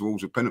walking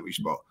towards the penalty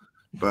spot.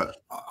 But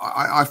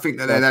I think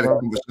that they had a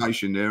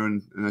conversation there,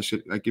 and they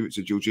said they give it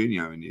to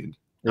Jorginho in the end.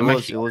 It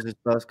was his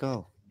first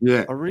goal.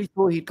 Yeah, I really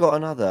thought he'd got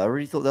another. I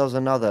really thought there was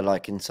another,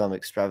 like in some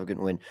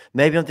extravagant win.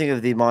 Maybe I'm thinking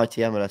of the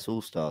mighty MLS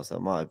All Stars. That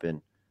might have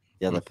been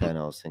the other pen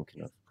I was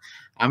thinking of.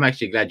 I'm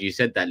actually glad you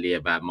said that, Lee,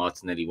 about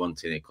Martinelli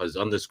wanting it, because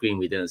on the screen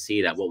we didn't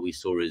see that. What we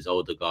saw is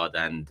Odegaard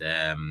and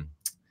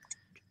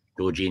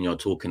Jorginho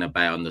talking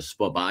about it on the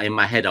spot. But in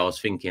my head, I was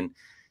thinking,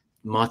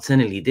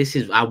 Martinelli,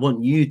 I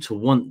want you to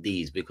want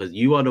these, because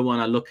you are the one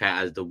I look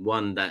at as the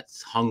one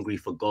that's hungry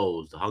for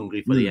goals,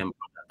 hungry for the end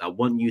product. I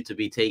want you to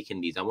be taking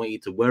these. I want you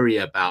to worry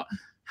about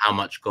how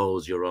much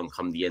goals you're on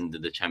come the end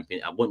of the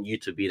champion. I want you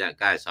to be that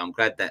guy. So I'm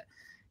glad that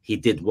he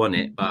did want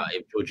it. But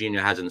if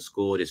Jorginho hasn't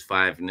scored, it's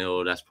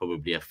 5-0. That's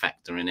probably a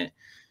factor in it.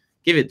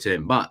 Give it to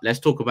him. But let's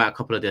talk about a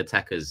couple of the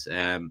attackers.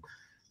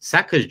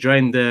 Saka's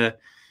joined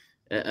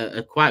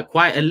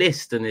quite a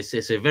list, and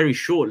it's a very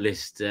short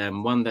list.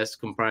 One that's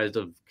comprised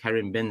of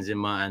Karim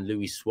Benzema and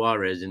Luis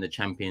Suarez in the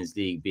Champions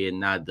League, being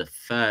now the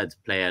third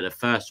player, the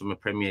first from a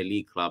Premier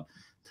League club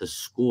to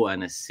score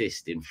and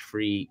assist in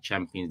 3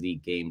 Champions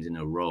League games in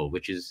a row,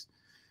 which is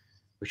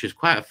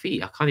quite a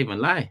feat. I can't even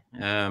lie.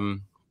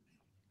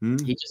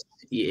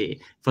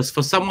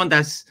 For someone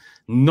that's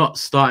not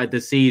started the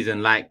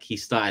season like he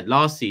started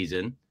last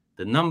season,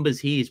 the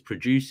numbers he is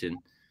producing,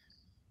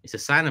 it's a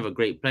sign of a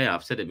great player.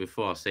 I've said it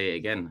before. I'll say it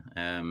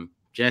again.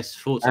 Jess,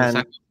 thoughts on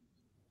Saka?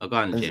 Oh, go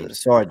on,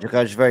 James. Sorry, can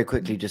I just very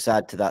quickly just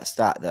add to that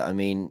stat that, I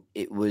mean,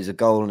 it was a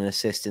goal and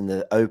assist in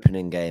the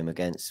opening game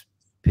against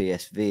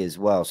PSV as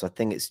well. So I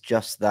think it's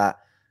just that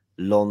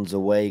Lens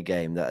away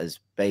game that has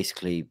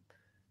basically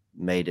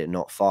made it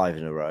not 5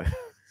 in a row.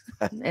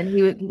 And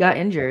he got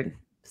injured.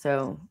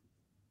 So,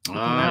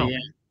 yeah.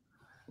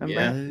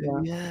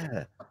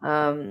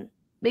 But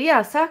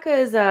yeah, Saka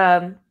is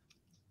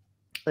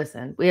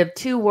listen, we have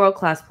 2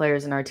 world-class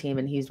players in our team,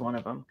 and he's one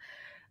of them.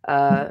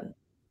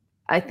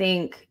 I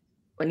think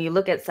when you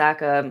look at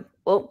Saka,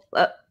 well,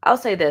 I'll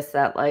say this,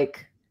 that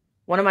like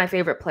one of my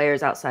favorite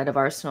players outside of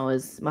Arsenal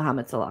is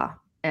Mohamed Salah.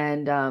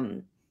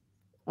 And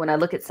when I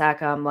look at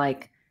Saka, I'm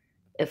like,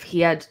 if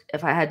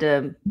I had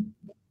to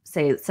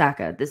say,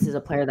 Saka, this is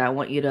a player that I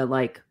want you to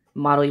like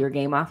model your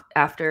game off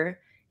after,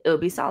 it would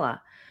be Salah,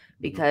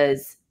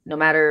 because no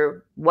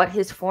matter what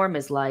his form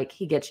is like,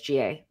 he gets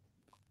GA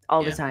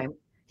all the time.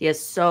 He's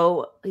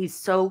so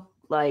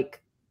like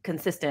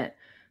consistent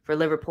for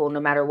Liverpool, no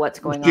matter what's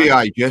going on.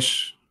 GA,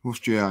 yes. What's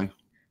GA?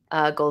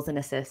 Goals and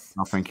assists.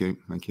 Oh, thank you.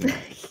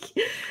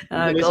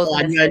 And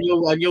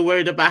you're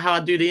worried about how I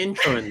do the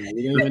intro, and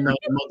you don't even know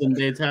the modern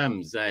day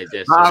terms.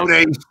 All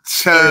these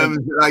terms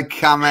that they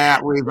come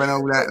out with and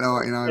all that,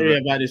 like, you know. Sorry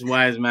about this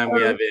wise man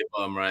we have here,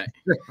 bottom right.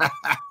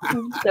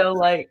 So,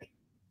 like,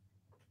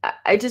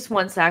 I just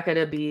want Saka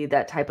to be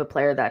that type of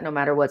player that no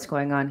matter what's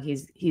going on,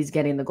 he's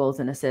getting the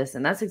goals and assists,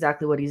 and that's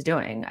exactly what he's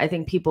doing. I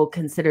think people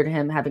considered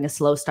him having a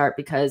slow start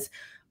because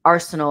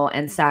Arsenal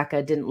and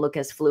Saka didn't look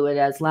as fluid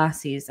as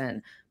last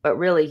season, but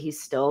really he's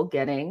still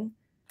getting,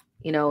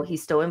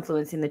 he's still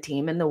influencing the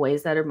team in the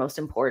ways that are most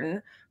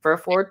important for a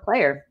forward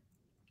player.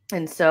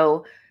 And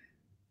so,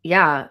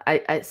 yeah,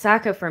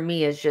 Saka for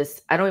me is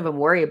just, I don't even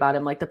worry about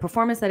him. Like the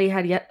performance that he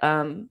had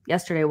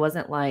yesterday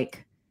wasn't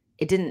like,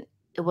 it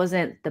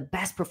wasn't the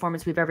best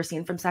performance we've ever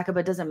seen from Saka, but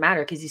it doesn't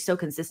matter because he's so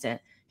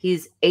consistent.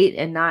 He's 8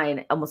 and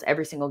 9 almost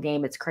every single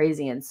game. It's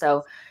crazy. And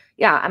so,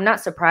 yeah, I'm not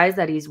surprised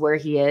that he's where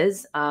he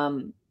is.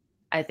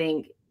 I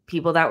think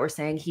people that were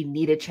saying he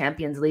needed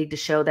Champions League to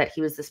show that he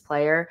was this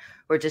player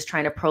were just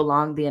trying to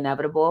prolong the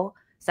inevitable.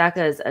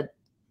 Saka is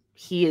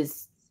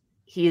he's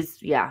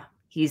him.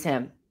 He's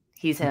him.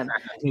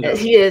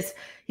 He is.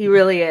 He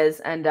really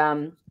is.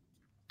 And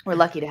we're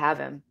lucky to have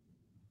him.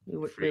 We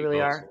really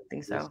are. I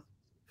think so.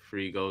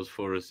 3 goals,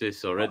 4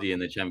 assists already in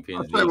the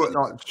Champions League. I'll tell you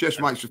what, Jess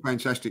makes a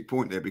fantastic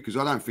point there, because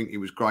I don't think he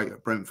was great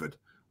at Brentford.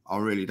 I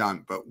really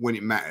don't. But when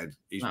it mattered,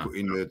 he's put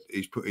in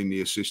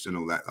the assist and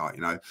all that, like,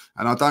 and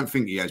I don't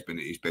think he has been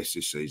at his best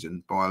this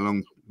season by a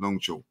long long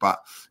chalk, but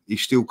he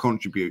still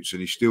contributes,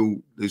 and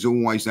there's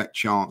always that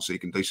chance that he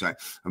can do so.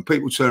 And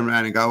people turn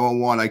around and go, "Oh,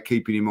 why are they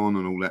keeping him on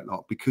and all that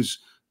lot?" Because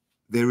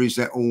there is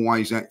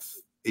always that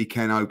he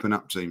can open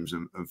up teams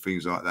and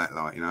things like that,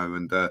 like, you know.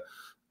 And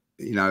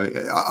you know,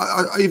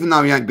 even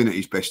though he ain't been at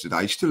his best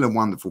today, he's still a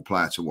wonderful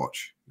player to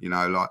watch, you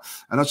know. Like,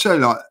 and I tell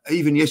you, like,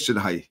 even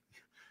yesterday,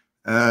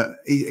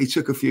 he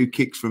took a few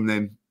kicks from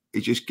them.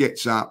 He just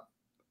gets up,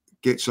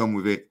 gets on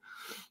with it.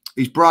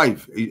 He's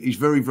brave. He's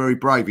very, very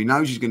brave. He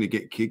knows he's going to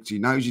get kicked. He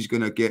knows he's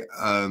going to get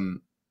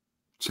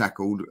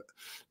tackled,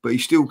 but he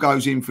still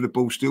goes in for the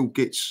ball, still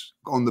gets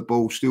on the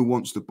ball, still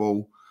wants the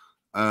ball.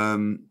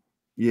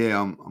 Yeah,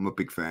 I'm a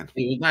big fan.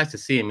 It was nice to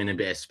see him in a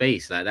bit of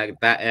space like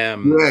that.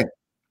 Yeah.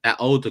 That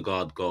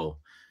Odegaard goal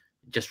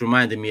just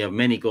reminded me of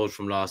many goals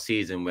from last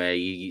season where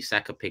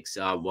Saka picks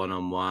it up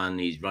one-on-one.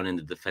 He's running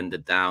the defender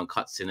down,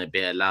 cuts in a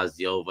bit, allows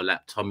the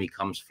overlap. Tommy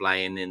comes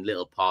flying in,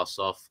 little pass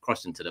off,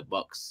 crossing to the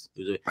box.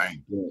 We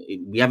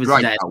haven't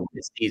seen that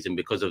this season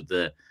because of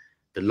the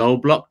low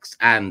blocks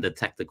and the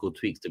tactical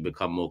tweaks to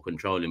become more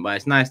controlling. But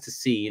it's nice to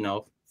see, you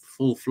know,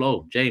 full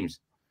flow.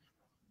 James.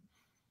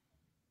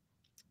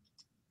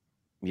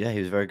 Yeah, he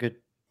was very good.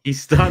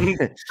 He's stunned.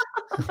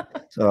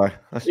 Sorry.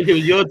 It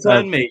was your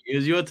turn, mate. It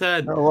was your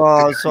turn.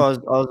 Well, so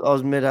I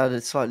was mid had a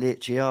slightly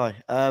itchy eye.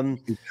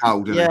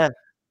 Cold, yeah.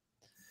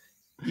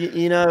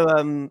 You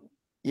know,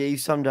 yeah, you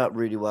summed up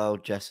really well,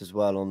 Jess, as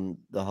well, on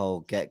the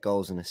whole get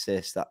goals and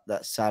assists.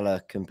 That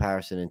Salah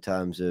comparison in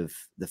terms of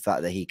the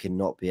fact that he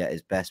cannot be at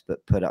his best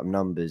but put up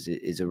numbers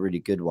is a really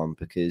good one,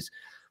 because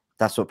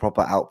that's what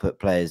proper output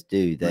players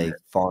do. They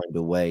find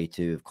a way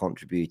to have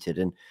contributed.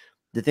 And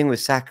the thing with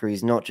Saka,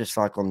 he's not just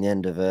like on the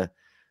end of a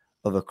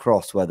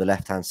cross where the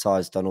left-hand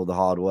side's done all the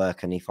hard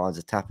work and he finds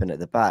a tap in at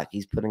the back.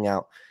 He's putting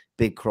out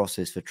big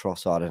crosses for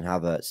Trossard and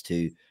Havertz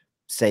to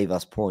save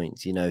us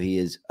points. You know, he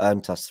has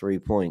earned us 3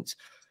 points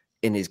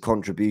in his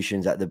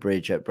contributions at the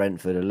bridge at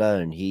Brentford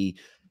alone.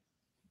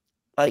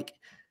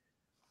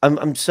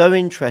 I'm so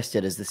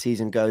interested as the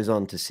season goes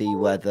on to see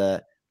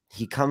whether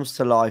he comes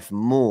to life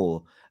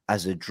more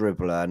as a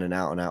dribbler and an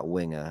out-and-out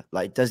winger.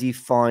 Like, does he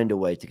find a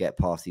way to get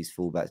past these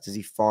fullbacks? Does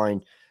he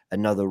find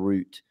another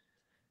route,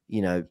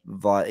 you know,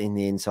 via in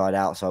the inside,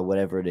 outside,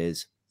 whatever it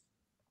is?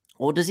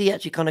 Or does he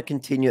actually kind of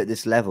continue at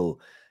this level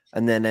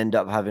and then end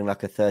up having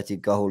like a 30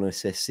 goal and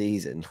assist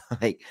season,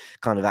 like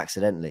kind of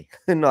accidentally?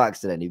 Not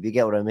accidentally, but you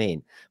get what I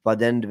mean. By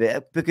the end of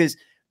it, because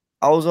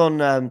I was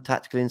on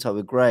Tactical Insight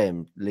with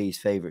Graham, Lee's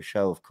favourite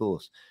show, of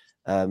course.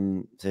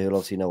 So he'll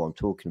obviously know what I'm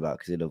talking about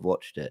because he'll have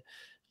watched it.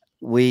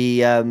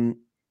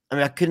 I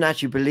mean, I couldn't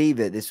actually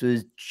believe it. This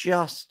was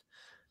just,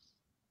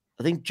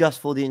 I think, just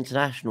for the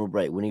international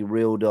break when he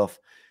reeled off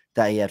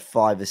that he had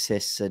 5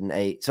 goals and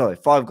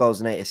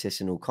 8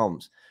 assists in all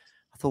comps.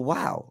 I thought,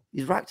 wow,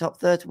 he's racked up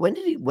 30. When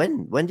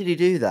did he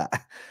do that?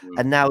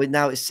 And now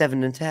it's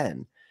 7 and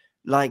 10.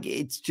 Like,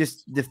 it's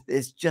just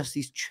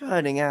he's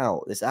churning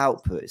out this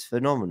output. It's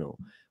phenomenal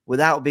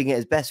without being at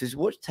his best, which is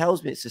what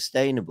tells me it's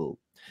sustainable.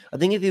 I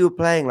think if he were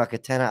playing like a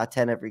 10 out of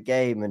 10 every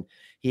game and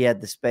he had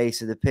the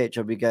space of the pitch,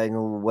 I'd be going,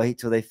 oh, wait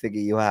till they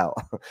figure you out.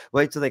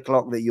 Wait till they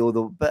clock that you're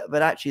the...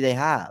 But actually they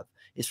have.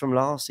 It's from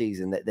last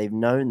season that they've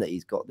known that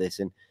he's got this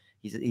and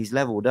he's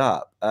leveled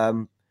up.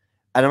 And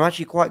I'm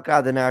actually quite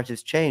glad the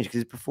narrative's changed because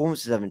his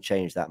performances haven't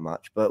changed that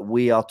much. But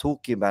we are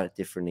talking about it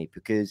differently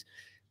because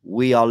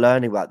we are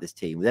learning about this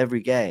team with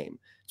every game.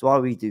 It's why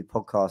we do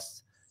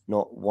podcasts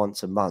not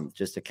once a month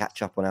just to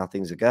catch up on how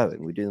things are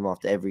going. We do them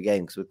after every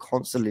game because we're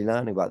constantly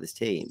learning about this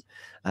team.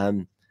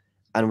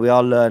 And we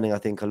are learning, I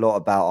think, a lot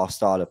about our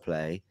style of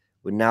play.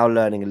 We're now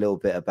learning a little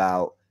bit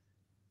about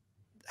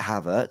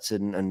Havertz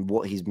and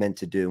what he's meant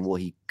to do and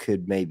what he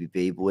could maybe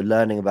be. But we're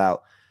learning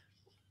about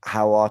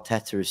how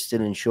Arteta is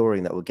still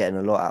ensuring that we're getting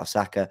a lot out of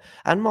Saka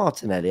and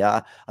Martinelli.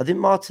 I think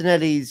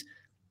Martinelli's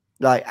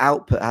like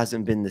output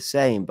hasn't been the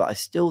same, but I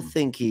still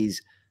think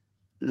he's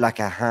like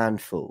a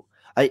handful.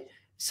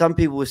 Some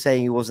people were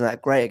saying he wasn't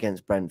that great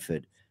against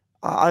Brentford.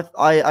 I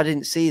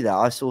didn't see that.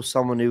 I saw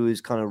someone who was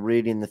kind of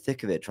really in the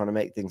thick of it, trying to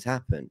make things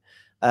happen.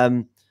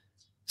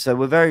 So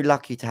we're very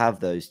lucky to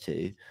have those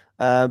two.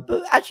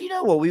 But actually, you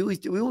know what? We always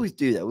do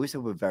that. We always say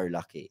we're very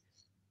lucky.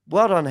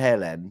 Well done,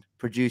 Hale End,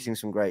 producing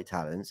some great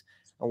talents,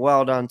 and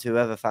well done to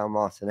whoever found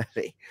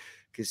Martinelli,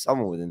 because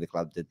someone within the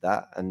club did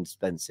that and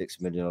spent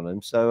 6 million on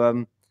him.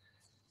 So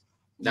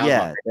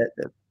that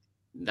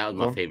was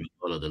my favorite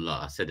goal of the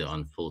lot. I said it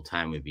on full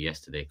time with you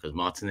yesterday because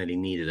Martinelli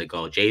needed a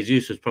goal.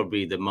 Jesus was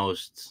probably the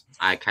most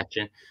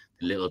eye-catching,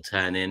 the little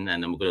turn in,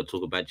 and then we're going to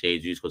talk about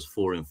Jesus because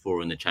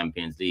 4-4 in the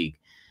Champions League.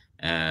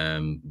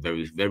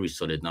 Very, very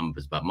solid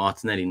numbers. But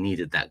Martinelli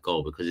needed that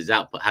goal because his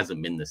output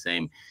hasn't been the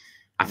same.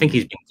 I think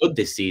he's been good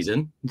this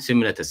season,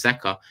 similar to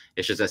Saka.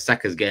 It's just that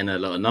Saka's getting a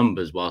lot of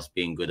numbers whilst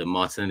being good, and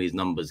Martinelli's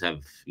numbers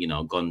have, you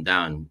know, gone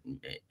down,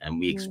 and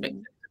we expect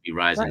them to be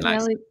rising.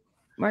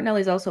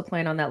 Martinelli's also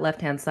playing on that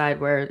left-hand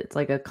side where it's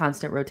like a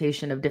constant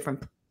rotation of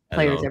different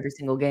players every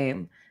single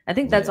game. I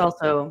think that's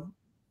also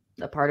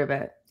a part of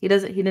it. He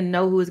didn't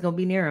know who was going to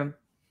be near him.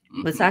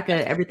 With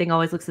Saka, everything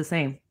always looks the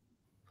same.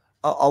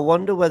 I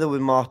wonder whether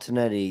with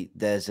Martinelli,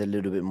 there's a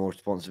little bit more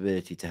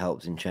responsibility to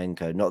help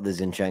Zinchenko. Not that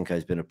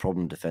Zinchenko's been a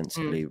problem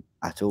defensively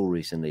at all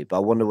recently, but I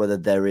wonder whether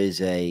there is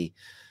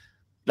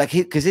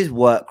because his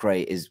work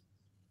rate is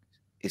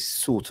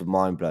sort of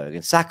mind blowing.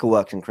 And Saka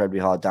works incredibly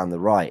hard down the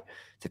right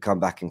to come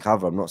back and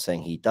cover. I'm not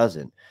saying he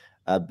doesn't,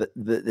 but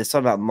there's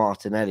something about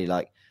Martinelli,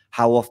 like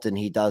how often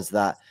he does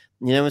that.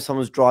 You know, when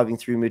someone's driving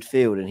through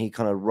midfield and he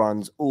kind of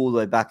runs all the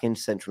way back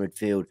into central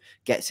midfield,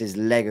 gets his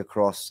leg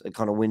across and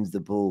kind of wins the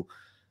ball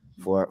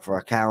for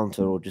a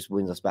counter or just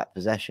wins us back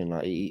possession.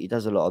 Like he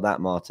does a lot of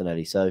that,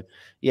 Martinelli. So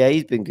yeah,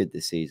 he's been good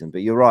this season.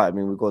 But you're right. I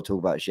mean, we've got to talk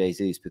about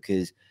Jesus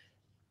because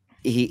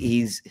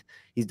he's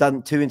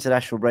done 2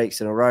 international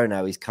breaks in a row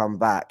now. He's come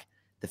back.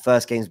 The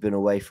first game's been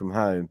away from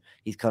home.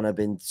 He's kind of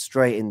been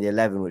straight in the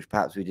 11, which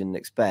perhaps we didn't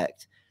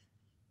expect.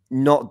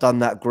 Not done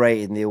that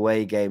great in the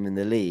away game in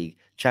the league.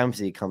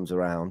 Champions League comes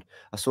around.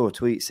 I saw a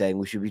tweet saying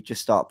we should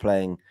just start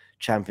playing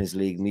Champions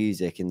League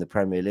music in the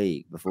Premier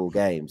League before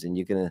games, and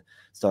you're going to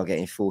start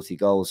getting 40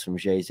 goals from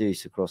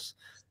Jesus across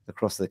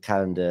the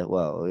calendar.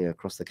 Well,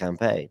 across the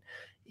campaign.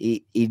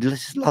 He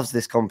just loves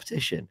this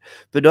competition,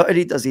 but not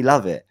only does he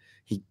love it,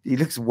 he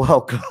looks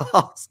world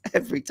class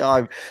every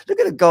time. Look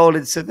at the goal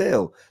in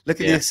Seville. Look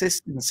at the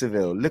assist in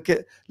Seville. Look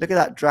at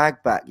that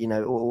drag back.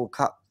 Or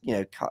cut.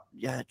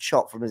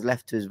 Shot from his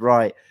left to his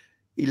right.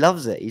 He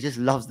loves it. He just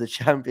loves the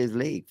Champions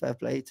League. Fair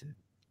play to him.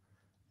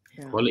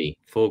 Yeah. Quality.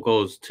 4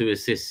 goals, 2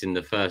 assists in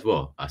the first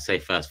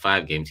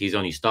 5 games. He's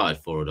only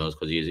started 4 of those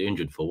because he was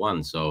injured for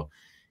 1. So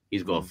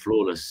he's got a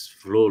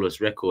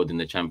flawless record in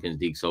the Champions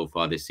League so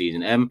far this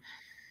season.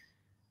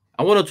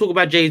 I want to talk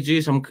about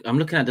Jesus. I'm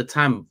looking at the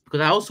time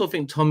because I also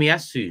think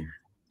Tomiyasu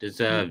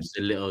deserves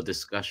a little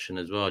discussion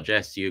as well.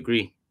 Jess, do you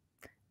agree?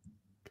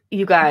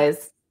 You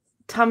guys,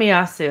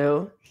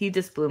 Tomiyasu, he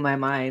just blew my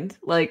mind.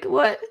 Like,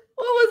 what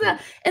was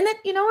that? And then,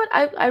 you know what?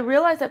 I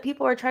realized that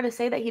people are trying to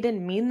say that he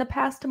didn't mean the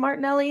pass to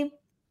Martinelli.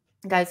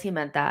 Guys, he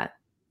meant that.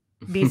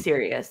 Be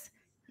serious.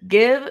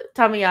 Give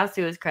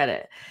Tomiyasu his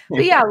credit.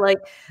 But yeah,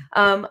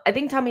 I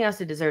think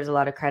Tomiyasu deserves a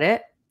lot of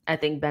credit. I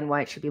think Ben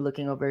White should be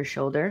looking over his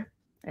shoulder.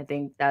 I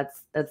think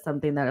that's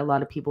something that a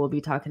lot of people will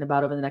be talking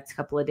about over the next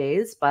couple of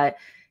days. But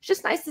it's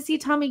just nice to see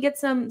Tommy get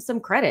some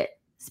credit.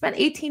 Spent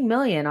 18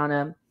 million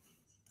on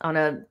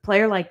a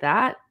player like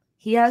that.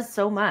 He has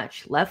so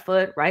much. Left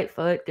foot, right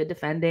foot, good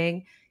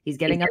defending. He's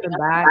getting up and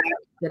back.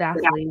 Good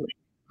athlete.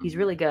 He's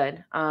really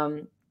good.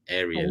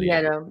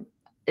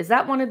 Is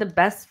that one of the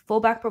best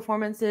fullback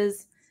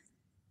performances?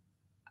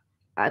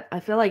 I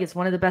feel like it's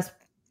one of the best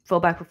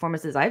fullback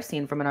performances I've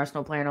seen from an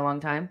Arsenal player in a long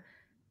time.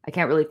 I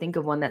can't really think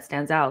of one that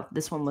stands out.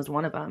 This one was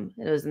one of them.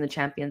 It was in the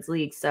Champions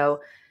League. So,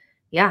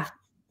 yeah,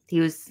 he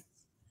was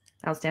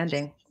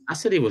outstanding. I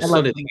said he was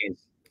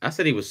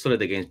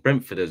solid against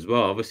Brentford as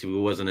well. Obviously, he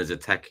wasn't as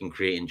attacking,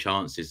 creating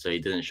chances, so he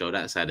didn't show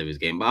that side of his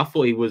game. But I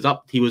thought he was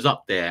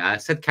up there. I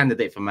said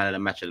candidate for man of the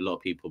match, and a lot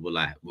of people were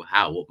like,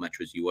 well, what match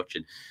was you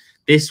watching?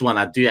 This one,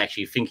 I do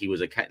actually think he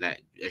was a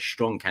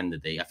strong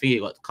candidate. I think he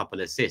got a couple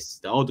of assists.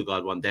 The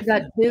Odegaard one,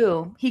 definitely. He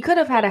got 2. He could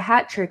have had a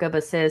hat trick of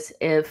assists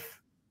if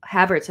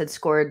Havertz had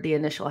scored the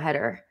initial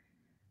header.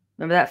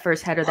 Remember that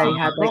first header that he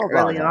had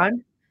early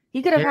on?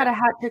 He could have had a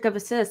hat trick of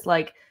assists.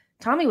 Like,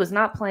 Tommy was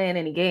not playing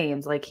any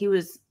games. Like, he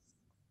was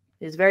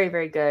very,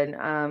 very good.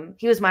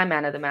 He was my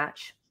man of the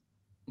match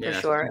for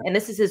sure. Cool. And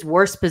this is his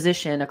worst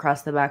position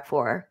across the back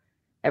 4.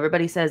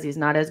 Everybody says he's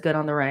not as good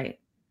on the right.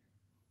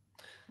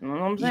 You know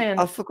what I'm saying?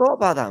 I forgot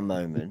about that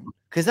moment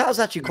because that was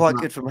actually quite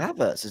good from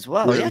Havertz as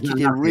well. He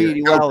actually did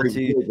really well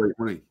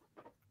to.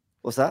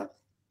 What's that?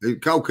 The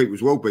goalkeeper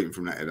was well beaten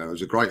from that header. It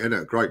was a great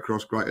header, great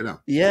cross, great header.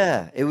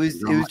 Yeah, it was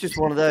just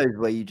one of those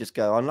where you just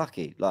go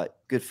unlucky. Like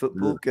good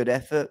football, good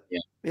effort.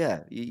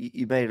 Yeah,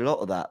 you made a lot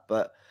of that.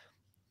 But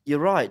you're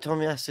right,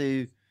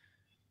 Tomiyasu.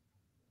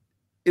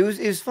 It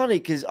was funny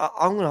because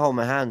I'm going to hold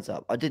my hands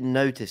up. I didn't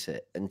notice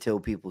it until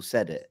people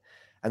said it,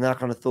 and then I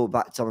kind of thought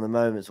back to some of the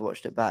moments,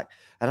 watched it back,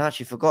 and I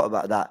actually forgot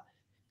about that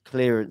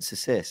clearance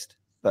assist.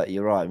 But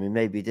you're right. I mean,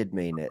 maybe he did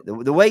mean it.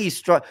 The way he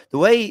struck, the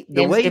way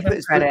he put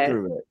his foot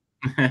through it.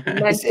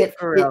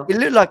 It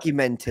looked like he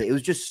meant it. It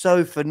was just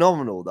so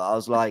phenomenal that I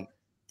was like,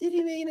 did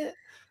he mean it?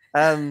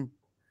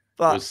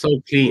 But it was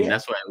so clean.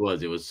 That's what it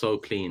was. It was so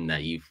clean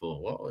that you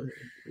thought,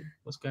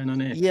 what's going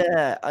on here?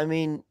 Yeah, I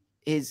mean,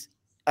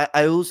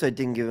 I also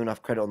didn't give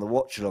enough credit on the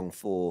watch along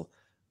for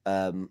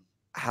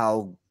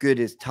how good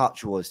his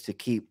touch was to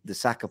keep the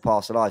Saka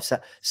pass alive.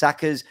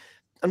 Saka's.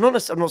 I'm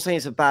not saying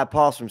it's a bad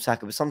pass from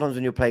Saka, but sometimes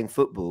when you're playing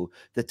football,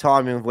 the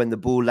timing of when the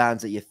ball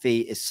lands at your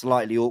feet is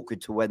slightly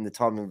awkward to when the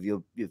timing of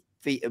your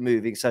feet are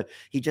moving. So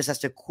he just has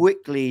to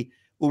quickly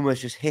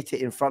almost just hit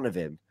it in front of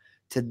him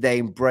to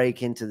then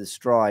break into the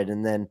stride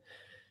and then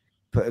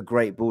put a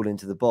great ball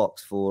into the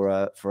box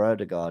for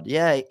Odegaard.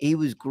 Yeah, he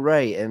was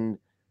great. And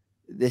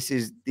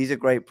these are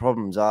great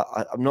problems.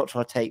 I'm not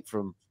trying to take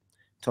from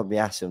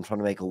Tomiyasu. I'm trying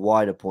to make a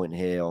wider point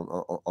here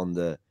on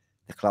the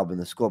club and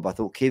the squad. But I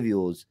thought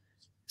Kivior's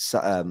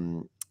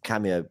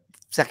cameo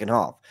second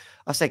half.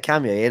 I say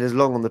cameo. He had as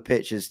long on the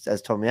pitch as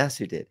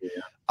Tomiyasu did.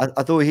 Yeah.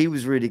 I thought he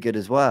was really good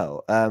as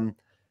well.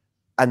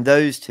 And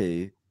those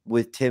two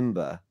with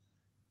Timber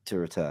to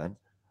return,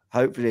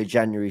 hopefully a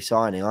January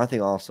signing. I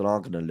think Arsenal are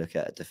going to look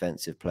at a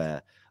defensive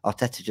player.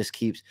 Arteta just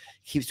keeps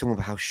talking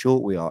about how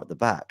short we are at the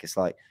back. It's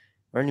like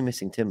we're only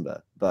missing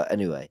Timber. But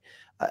anyway,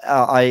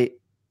 I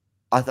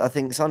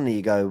think suddenly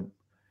you go,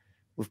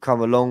 we've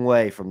come a long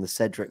way from the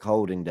Cedric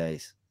Holding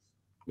days.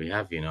 We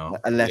have, you know.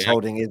 Unless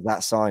Holding is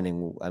that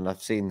signing, and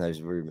I've seen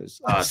those rumours.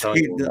 I've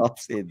seen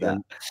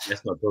that.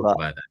 Let's not talk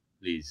about that,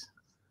 please.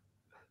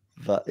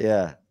 But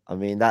yeah, I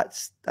mean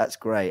that's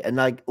great. And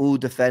like all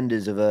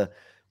defenders of a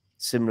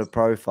similar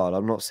profile,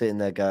 I'm not sitting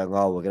there going,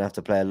 oh, we're gonna have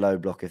to play a low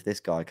block if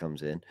this guy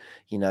comes in.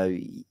 You know,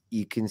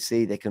 you can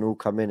see they can all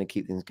come in and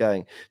keep things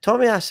going.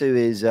 Tomiyasu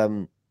is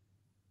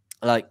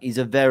like he's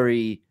a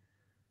very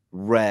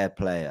rare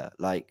player.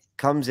 Like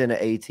comes in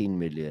at 18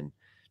 million,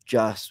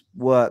 just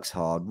works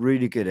hard,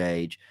 really good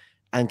age,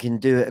 and can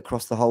do it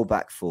across the whole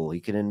back four. He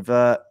can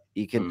invert.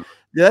 He can.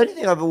 The only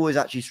thing I've always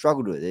actually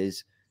struggled with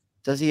is,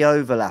 does he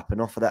overlap and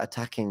offer that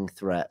attacking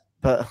threat?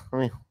 But I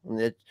mean,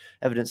 the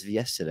evidence of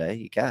yesterday,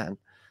 he can.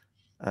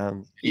 I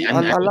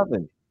love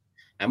him.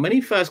 And when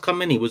he first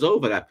come in, he was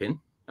overlapping.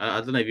 I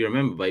don't know if you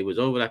remember, but he was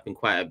overlapping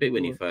quite a bit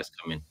when he first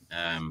come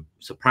in.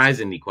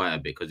 Surprisingly, quite a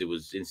bit, because it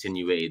was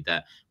insinuated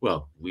that,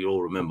 well, we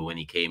all remember when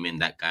he came in,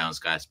 that guy on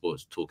Sky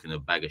Sports talking a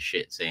bag of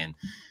shit, saying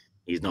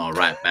he's not a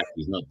right back,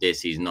 he's not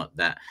this, he's not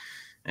that.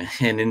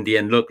 And in the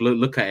end,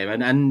 look at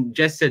him. And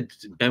Jess said,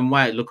 Ben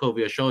White, look over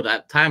your shoulder.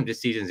 At times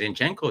this season,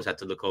 Zinchenko's had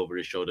to look over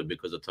his shoulder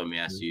because of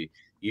Tomiyasu.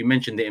 You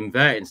mentioned the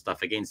inverting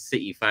stuff against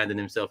City, finding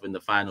himself in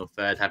the final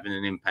third, having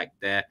an impact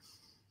there.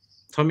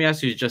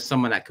 Tomiyasu is just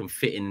someone that can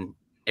fit in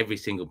every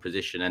single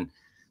position. And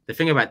the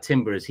thing about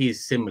Timber is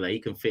he's similar. He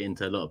can fit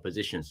into a lot of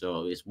positions.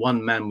 So it's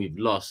one man we've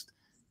lost,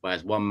 but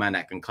it's one man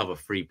that can cover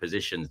 3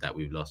 positions that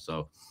we've lost.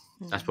 So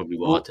that's probably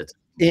what Arteta.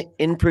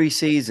 In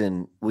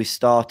pre-season, we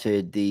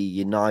started the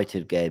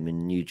United game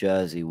in New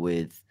Jersey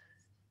with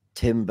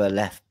Timber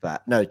left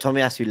back. No,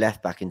 Tomiyasu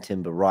left back and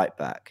Timber right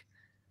back.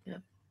 Yeah.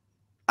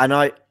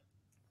 And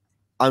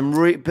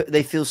but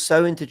they feel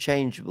so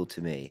interchangeable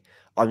to me.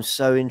 I'm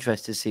so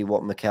interested to see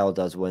what Mikel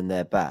does when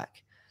they're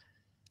back.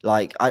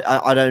 Like,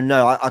 I don't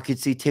know. I could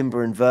see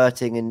Timber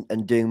inverting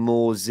and doing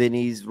more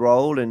Zinni's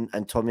role and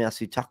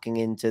Tomiyasu tucking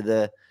into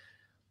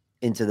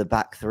the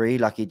back three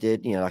like he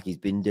did, like he's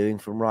been doing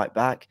from right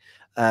back.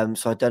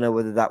 So I don't know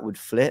whether that would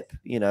flip,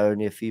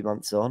 only a few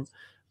months on.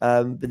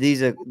 But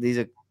these are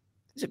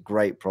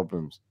great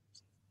problems.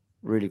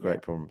 Really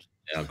great problems.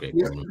 Yeah, great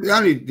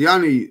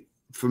problems.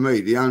 For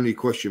me, the only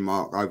question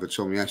mark over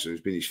Tomiyasu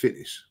has been his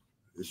fitness.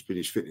 It's been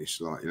his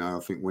fitness. Like, I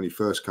think when he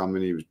first came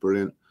in, he was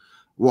brilliant.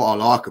 What I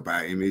like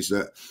about him is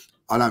that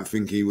I don't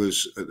think he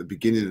was at the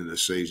beginning of the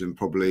season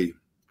probably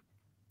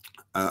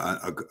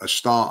a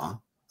starter.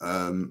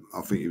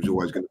 I think he was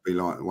always going to be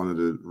like one of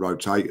the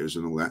rotators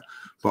and all that.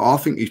 But I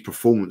think his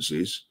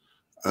performances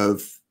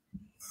have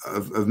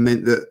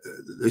meant that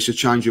it's a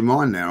change of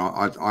mind now.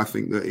 I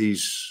think that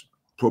he's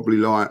probably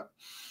like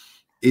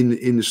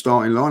in the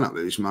starting lineup at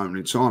this moment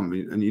in time.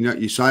 And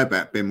you say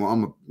about Ben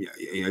White,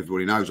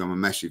 everybody knows I'm a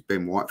massive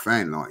Ben White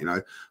fan,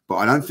 but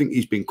I don't think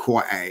he's been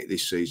quite at it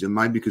this season,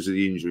 maybe because of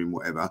the injury and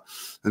whatever.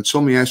 And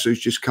Tomiyasu's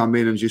just come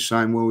in and just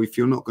saying, well, if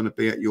you're not going to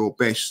be at your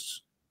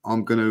best,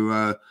 I'm going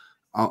to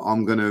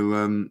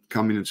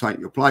come in and take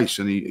your place.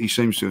 And he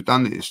seems to have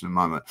done this in the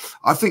moment.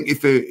 I think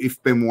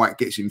if Ben White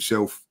gets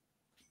himself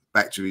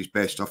back to his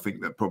best, I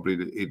think that probably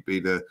it'd be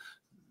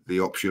the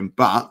option.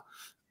 But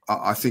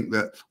I think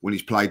that when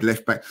he's played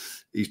left back,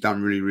 he's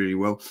done really, really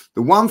well.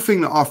 The one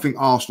thing that I think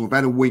Arsenal have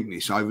had a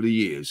weakness over the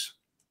years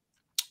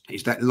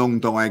is that long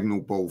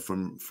diagonal ball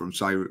from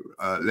say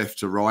left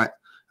to right,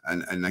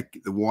 and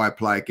the wide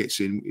player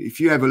gets in. If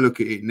you ever look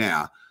at it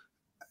now,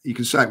 you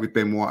can say it with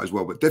Ben White as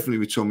well, but definitely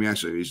with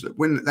Tomiyasu, is that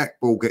when that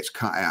ball gets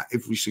cut out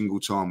every single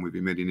time with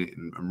him heading it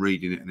and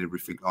reading it and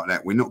everything like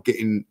that, we're not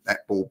getting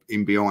that ball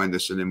in behind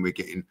us, and then we're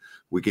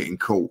getting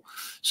caught.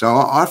 So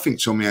I think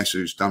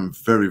Tomiyasu's done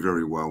very,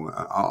 very well.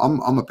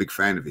 I'm a big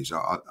fan of his.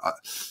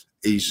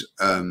 His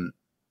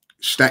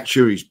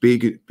stature, he's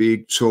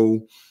big,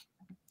 tall,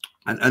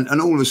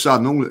 and all of a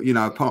sudden,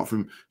 apart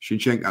from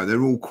Zinchenko,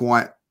 they're all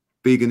quite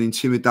big and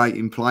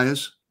intimidating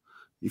players.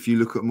 If you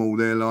look at them all,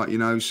 they're like,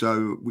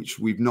 so which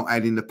we've not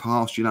had in the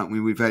past.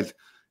 We've had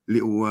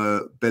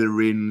little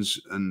Bellerins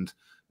and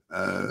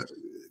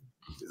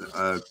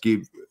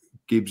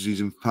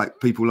Gibbses and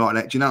people like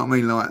that. Do you know what I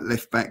mean? Like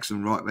left backs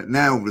and right backs.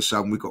 Now all of a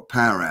sudden we've got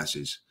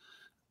powerhouses,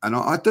 and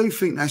I do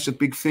think that's a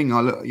big thing.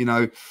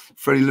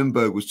 Freddie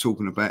Lundberg was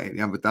talking about it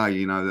the other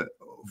day. That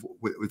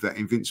with that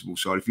invincible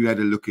side, if you had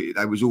a look at it,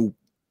 they was all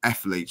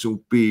athletes,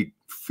 all big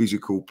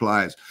physical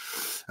players,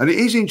 and it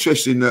is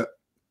interesting that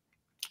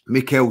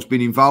Mikel's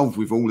been involved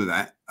with all of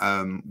that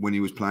when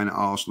he was playing at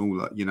Arsenal,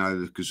 like,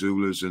 the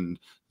Kazulas and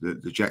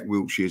the Jack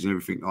Wilsheres and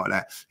everything like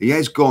that. He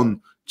has gone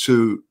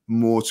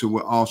more to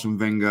what Arsene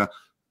Wenger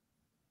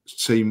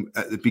team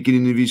at the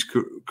beginning of his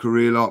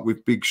career, like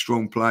with big,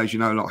 strong players,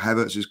 like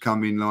Havertz has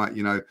come in, like,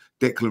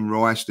 Declan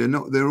Rice. They're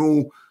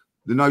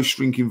no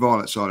shrinking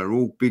violet side. They're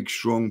all big,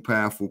 strong,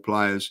 powerful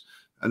players.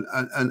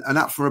 and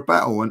up for a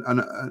battle. And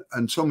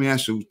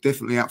Tomiyasu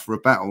definitely up for a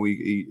battle.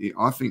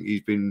 I think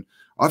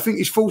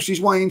he's forced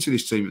his way into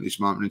this team at this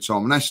moment in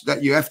time, and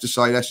that you have to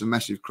say that's a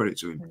massive credit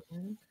to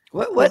him.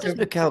 Where does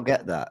Mikel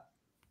get that?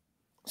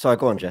 Sorry,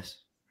 go on, Jess.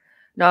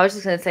 No, I was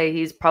just going to say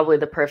he's probably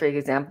the perfect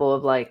example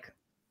of like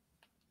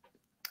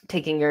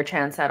taking your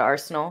chance at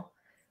Arsenal,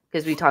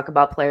 because we talk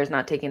about players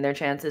not taking their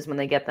chances when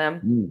they get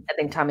them. I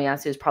think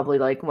Tomiyasu is probably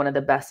like one of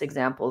the best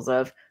examples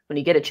of when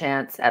you get a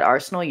chance at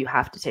Arsenal, you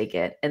have to take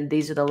it. And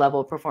these are the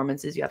level of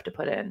performances you have to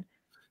put in.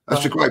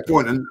 That's a great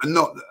point.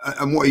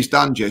 And what he's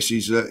done, Jess,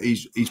 is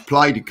he's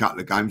played a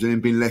couple of games and then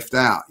been left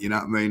out, you know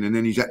what I mean? And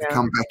then he's had to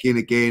come back in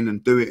again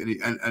and do it.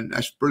 And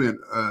that's brilliant.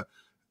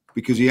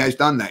 Because he has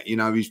done that, you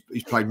know, he's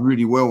played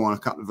really well on a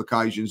couple of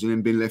occasions and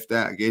then been left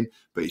out again.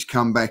 But he's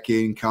come back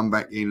in,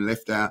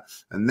 left out,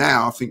 and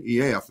now I think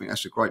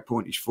that's a great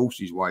point. He's forced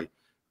his way,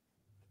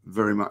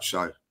 very much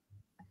so.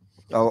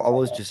 I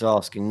was just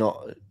asking,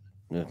 we're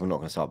not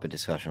going to start a big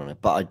discussion on it,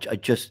 but I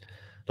just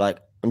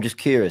I'm just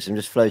curious. I'm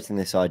just floating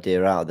this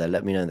idea out there.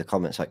 Let me know in the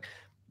comments, like,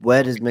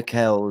 where does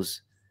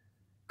Mikel's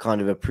kind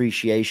of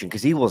appreciation,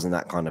 because he wasn't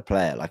that kind of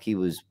player, like he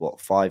was what,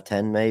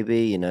 5'10" maybe,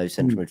 you know,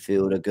 central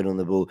midfielder, good on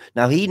the ball.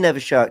 Now he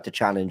never shirked a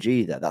challenge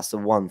either. That's the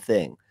one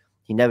thing.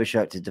 He never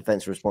shirked his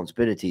defensive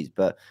responsibilities,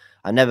 but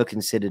I never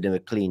considered him a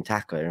clean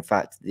tackler. In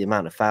fact, the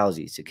amount of fouls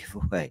he used to give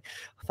away,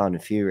 I found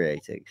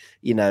infuriating,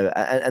 you know.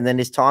 And then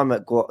his time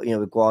at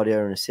with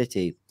Guardiola in the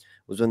City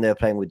was when they were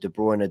playing with De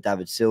Bruyne,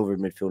 David Silva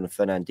in midfield, and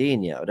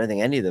Fernandinho. I don't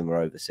think any of them were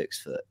over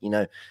 6 foot, you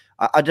know.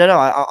 I don't know.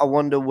 I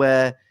wonder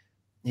where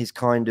his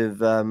kind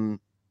of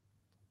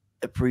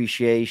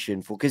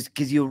appreciation for,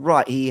 because you're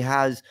right, he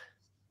has,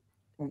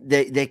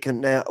 they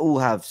all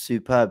have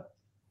superb,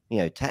 you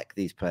know, tech,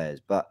 these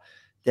players, but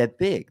they're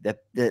big, they're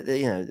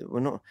you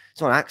know,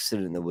 it's not an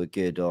accident that we're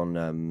good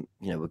on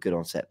you know, we're good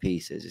on set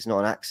pieces. It's not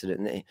an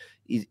accident.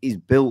 He's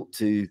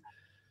built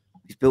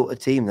a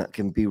team that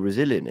can be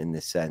resilient in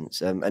this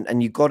sense,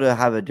 and you've got to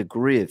have a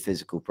degree of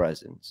physical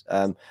presence,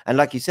 and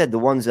like you said, the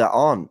ones that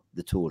aren't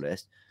the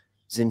tallest,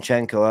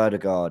 Zinchenko,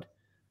 Odegaard,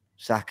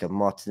 Saka,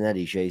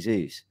 Martinelli,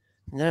 Jesus,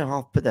 they don't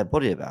half put their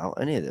body about,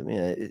 any of them, you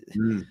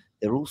know.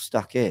 They're all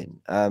stuck in,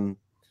 and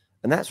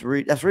that's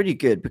really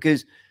good,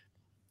 because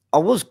I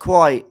was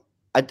quite,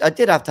 I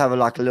did have to have a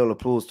little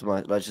applause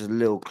to just a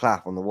little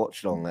clap on the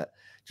watch along at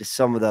just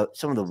some of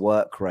the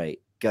work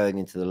rate going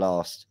into the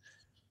last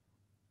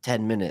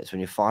 10 minutes when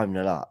you're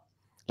 5-0 up,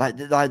 like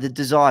the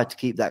desire to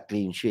keep that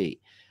clean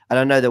sheet. And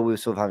I know that we were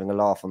sort of having a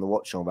laugh on the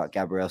watch along about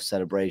Gabriel's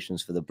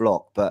celebrations for the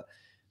block, but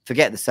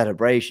forget the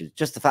celebrations,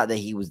 just the fact that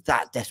he was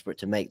that desperate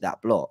to make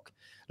that block.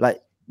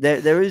 Like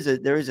there is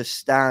a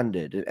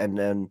standard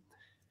and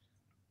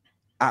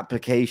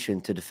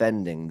application to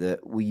defending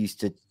that we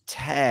used to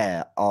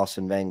tear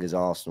Arsene Wenger's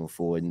Arsenal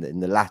for in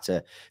the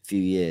latter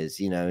few years,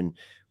 you know. And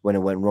when it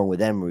went wrong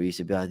with Emery, he used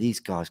to be like, these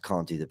guys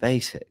can't do the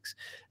basics,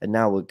 and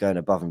now we're going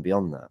above and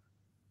beyond that.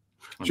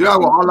 Do you know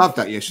what? I loved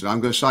that yesterday.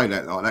 I'm going to say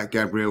that, like that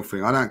Gabriel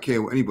thing. I don't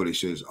care what anybody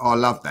says. I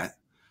love that,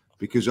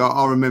 because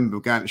I remember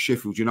going to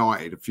Sheffield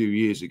United a few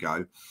years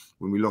ago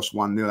when we lost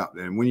 1-0 up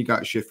there. And when you go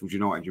to Sheffield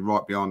United, you're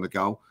right behind the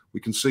goal.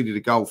 We conceded a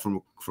goal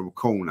from a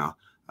corner,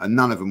 and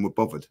none of them were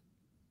bothered.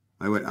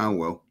 They went, oh,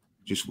 well,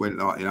 just went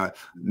like, you know.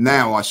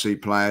 Now I see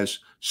players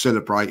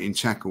celebrating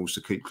tackles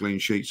to keep clean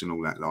sheets and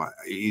all that. Like,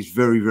 it is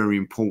very, very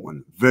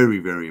important, very,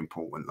 very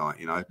important, like,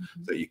 you know,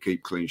 that you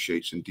keep clean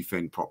sheets and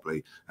defend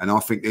properly. And I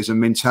think there's a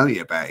mentality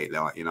about it,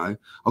 like, you know.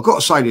 I've got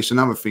to say this,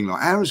 another thing,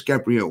 like, how has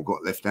Gabriel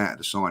got left out of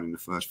the side in the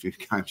first few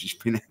games? He's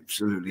been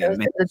absolutely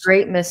amazing. The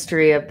great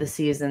mystery of the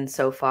season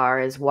so far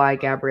is why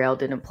Gabriel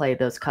didn't play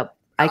those cup.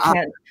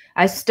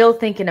 I'm still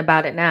thinking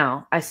about it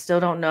now. I still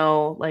don't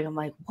know. Like, I'm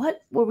like,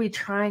 what were we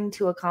trying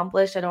to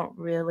accomplish? I don't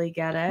really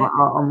get it.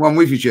 I'm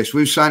with you, Jess.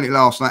 We were saying it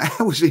last night.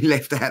 How was he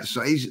left out?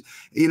 So he's,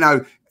 you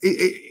know,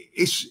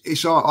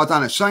 it's I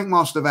don't know, something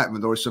must have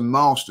happened, or it's a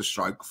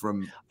masterstroke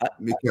from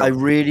Mikel. I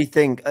really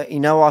think, you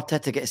know,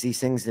 Arteta gets these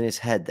things in his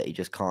head that he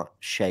just can't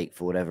shake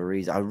for whatever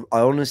reason. I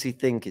honestly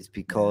think it's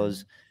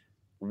because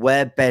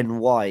where Ben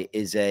White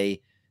is a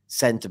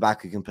centre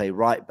back who can play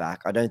right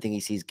back, I don't think he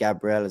sees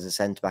Gabriel as a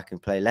centre back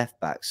and play left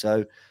back.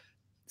 So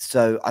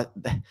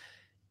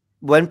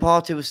when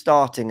Partey was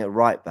starting at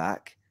right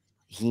back,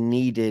 he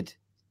needed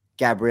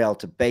Gabriel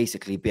to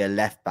basically be a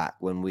left back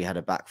when we had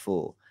a back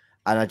four,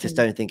 and I just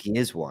don't think he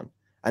is one.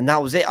 And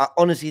that was it. I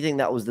honestly think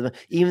that was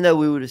even though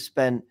we would have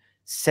spent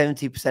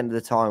 70% of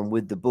the time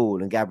with the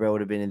ball and Gabriel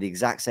would have been in the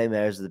exact same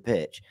areas of the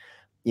pitch,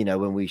 you know,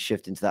 when we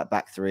shift into that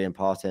back three and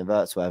Partey and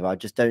Havertz, whatever, I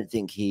just don't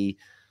think he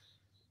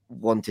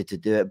wanted to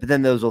do it. But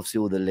then there was obviously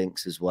all the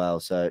links as well.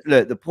 So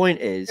look, the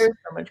point is, there's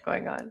so much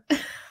going on.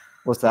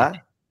 What's that?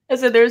 I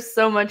said there's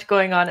so much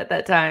going on at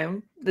that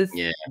time. Hard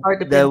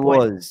to pinpoint. There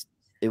was.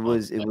 It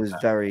was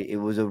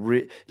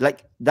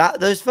like that.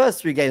 Those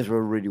first 3 games were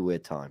a really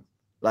weird time.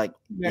 Like,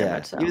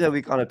 so. Even though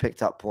we kind of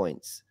picked up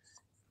points,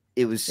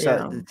 it was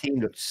the team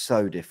looked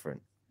so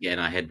different. Yeah,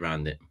 and I head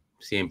round it.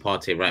 Seeing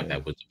Partey right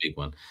back was a big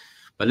one.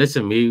 But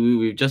listen,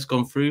 we've just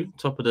gone through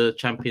top of the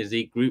Champions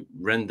League group.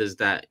 Renders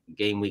that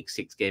week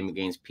 6 game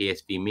against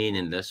PSV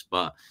meaningless,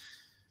 but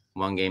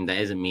one game that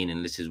isn't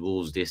meaningless is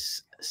Wolves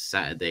this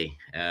Saturday.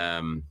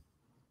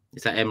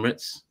 It's at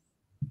Emirates.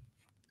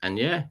 And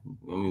yeah,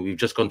 I mean, we've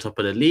just gone top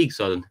of the league,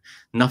 so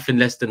nothing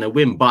less than a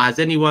win. But has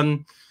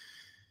anyone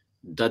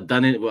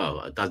done it?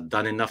 Well,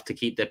 done enough to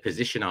keep their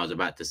position, I was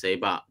about to say.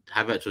 But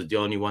Havertz was the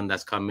only one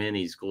that's come in.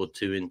 He scored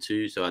 2 and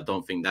 2, so I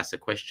don't think that's a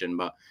question.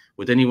 But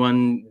would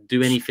anyone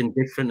do anything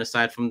different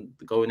aside from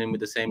going in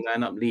with the same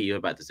lineup? Lee, you're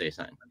about to say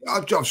something.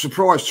 I'm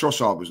surprised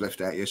Trossard was left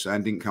out yesterday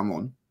and didn't come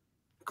on.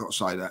 Got to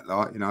say that,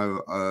 like, you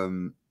know,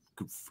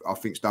 I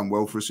think it's done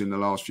well for us in the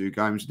last few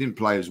games. He didn't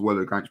play as well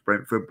against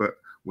Brentford, but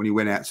when he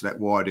went out to that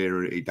wide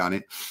area, he done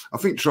it. I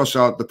think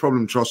Trossard, the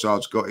problem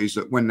Trossard's got is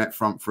that when that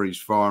front three's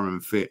firing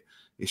and fit,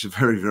 it's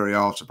very, very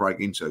hard to break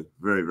into.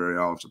 Very, very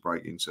hard to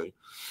break into.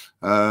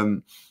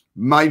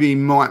 Maybe he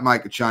might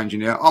make a change in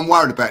there. I'm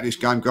worried about this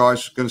game,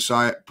 guys. Going to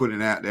say it, putting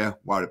it out there.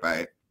 Worried about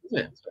it.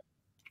 Yeah.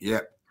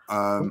 Yeah.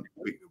 I'll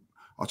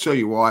tell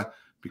you why.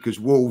 Because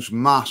Wolves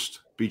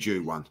must be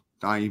due one.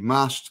 They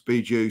must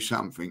be due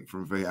something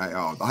from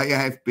VAR. They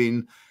have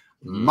been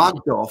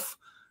mugged off,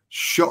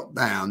 shot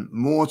down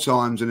more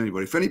times than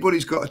anybody. If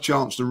anybody's got a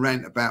chance to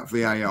rant about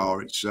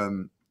VAR, it's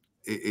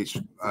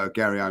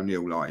Gary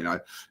O'Neill, like, you know.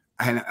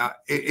 And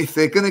if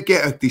they're going to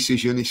get a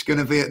decision, it's going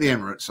to be at the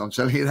Emirates. I'm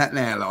telling you that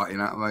now, like, you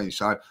know what I mean?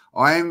 So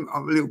I'm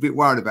a little bit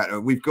worried about it.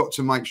 We've got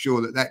to make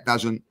sure that that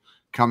doesn't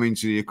come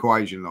into the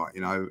equation, like, you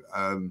know,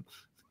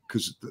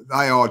 because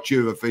they are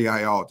due a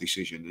VAR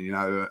decision, you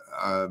know.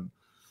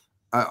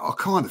 I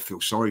kind of feel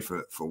sorry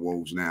for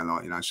Wolves now,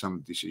 like, you know, some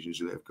of the decisions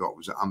that they've got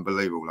was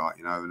unbelievable, like,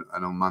 you know,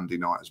 and on Monday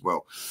night as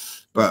well.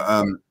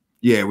 But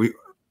yeah,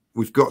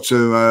 we've got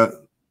to,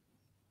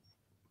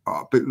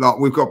 but like,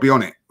 we've got to be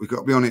on it. We've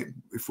got to be on it.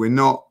 If we're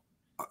not,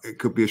 it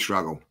could be a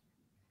struggle.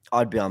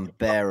 I'd be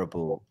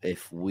unbearable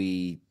if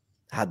we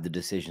had the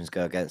decisions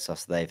go against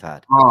us they've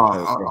had.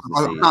 I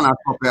don't know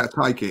how to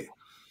take it.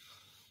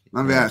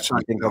 Maybe yeah, how to take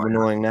I think it. I'm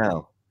annoying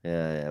now.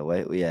 Yeah,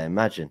 wait, yeah.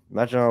 Imagine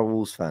our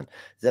Wolves fan.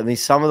 I mean,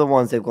 some of the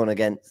ones they've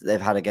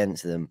had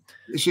against them,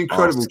 it's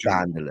incredible,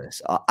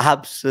 scandalous, are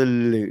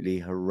absolutely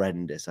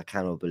horrendous. I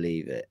cannot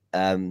believe it.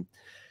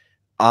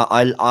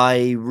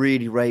 I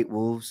really rate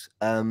Wolves.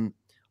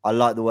 I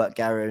like the work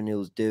Gary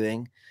O'Neill's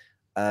doing.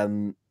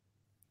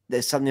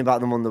 There's something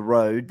about them on the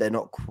road. They're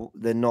not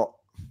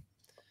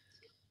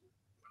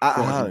at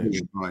home.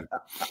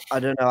 I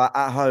don't know.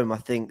 At home, I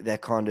think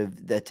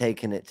they're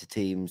taking it to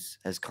teams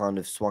has kind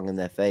of swung in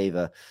their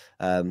favour.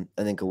 I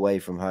think away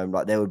from home,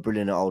 like they were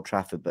brilliant at Old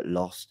Trafford but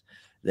lost.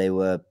 They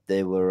were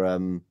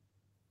you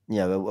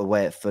know,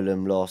 away at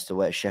Fulham, lost,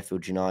 away at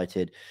Sheffield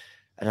United.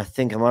 And I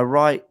think, am I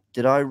right?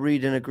 Did I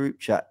read in a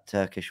group chat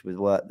Turkish with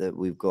work that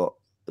we've got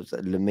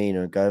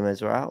Lamina and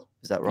Gomez are out?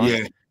 Is that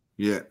right?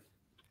 Yeah.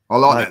 I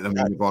like that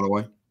Lamina, by the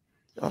way.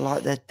 I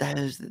like that.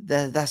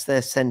 That's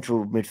their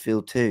central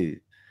midfield too.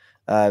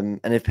 And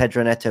if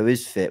Pedro Neto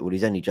is fit, well,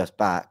 he's only just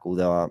back,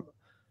 although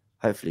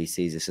hopefully he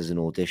sees this as an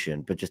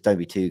audition, but just don't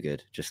be too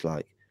good. Just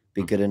like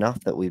be good enough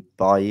that we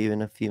buy you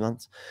in a few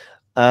months.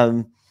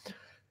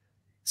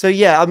 So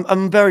yeah,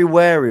 I'm very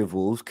wary of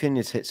Wolves.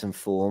 Cunha's hit some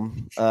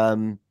form.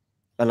 And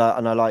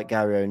I like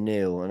Gary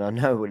O'Neill, and I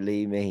know what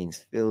Lee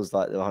means. Feels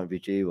like there might be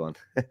due one.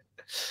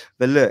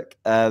 But look,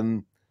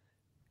 I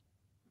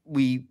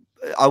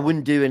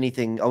wouldn't do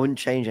anything. I wouldn't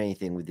change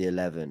anything with the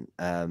 11.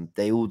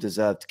 They all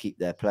deserve to keep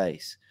their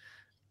place.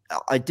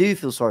 I do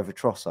feel sorry for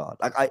Trossard.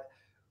 Like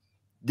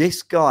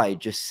this guy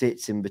just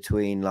sits in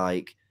between.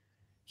 Like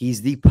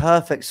he's the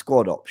perfect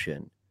squad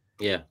option.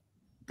 Yeah,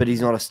 but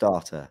he's not a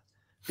starter.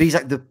 But he's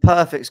like the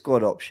perfect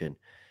squad option.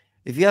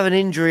 If you have an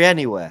injury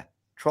anywhere,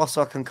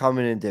 Trossard can come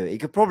in and do it. He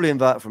could probably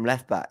invert from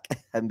left back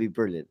and be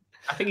brilliant.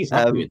 I think he's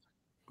happy with.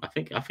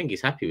 I think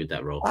he's happy with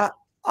that role.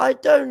 I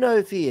don't know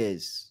if he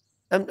is,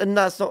 and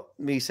that's not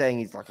me saying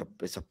he's like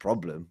it's a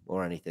problem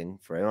or anything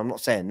for him. I'm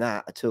not saying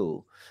that at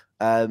all.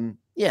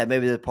 Yeah,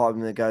 maybe the part of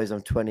him that goes,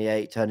 I'm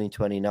 28, turning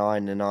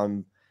 29, and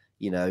I'm,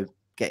 you know,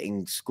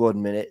 getting squad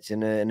minutes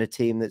in a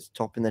team that's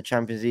top in the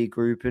Champions League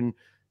group and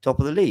top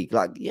of the league.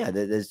 Like, yeah,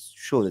 there's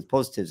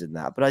positives in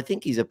that, but I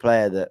think he's a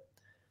player that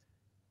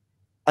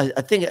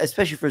I think,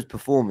 especially for his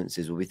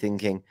performances, we'll be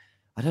thinking,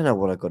 I don't know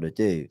what I've got to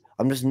do.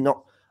 I'm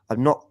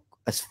not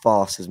as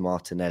fast as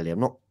Martinelli. I'm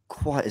not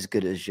quite as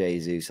good as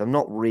Jesus. I'm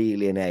not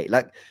really an 8.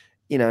 Like,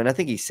 you know, and I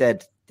think he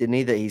said, didn't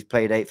he, that he's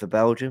played 8 for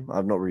Belgium?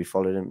 I've not really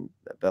followed him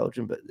at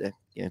Belgium, but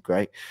yeah,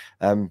 great.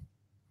 So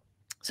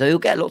he'll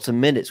get lots of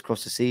minutes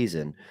across the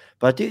season,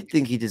 but I do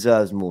think he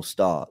deserves more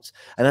starts.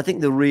 And I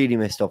think the really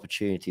missed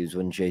opportunity was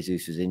when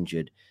Jesus was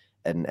injured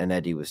and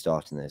Eddie was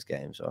starting those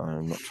games. So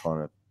I'm not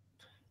trying to,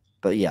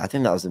 but yeah, I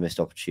think that was the missed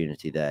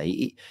opportunity there.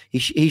 He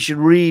should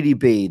really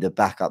be the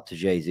backup to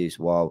Jesus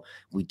while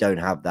we don't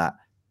have that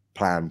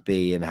plan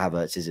B and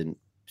Havertz isn't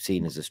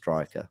seen as a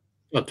striker.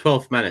 Well,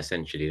 12th man,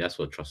 essentially. That's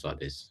what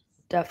Trossard is.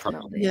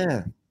 Definitely.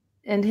 Yeah.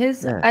 And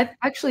I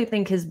actually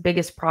think his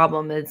biggest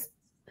problem is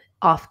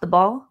off the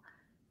ball.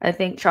 I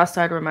think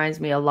Trossard reminds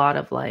me a lot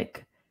of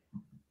like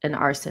an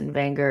Arsene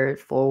Wenger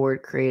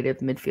forward creative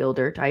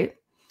midfielder type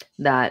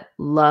that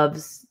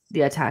loves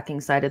the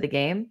attacking side of the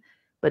game,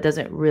 but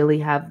doesn't really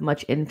have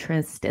much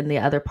interest in the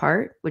other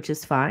part, which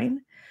is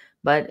fine.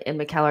 But in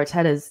Mikel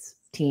Arteta's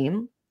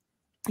team,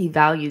 he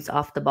values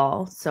off the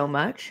ball so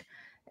much.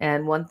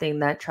 And one thing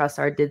that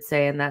Trossard did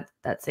say in that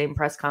same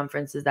press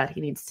conference is that he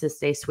needs to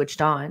stay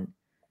switched on.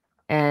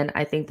 And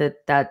I think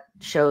that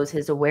shows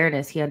his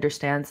awareness. He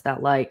understands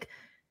that, like,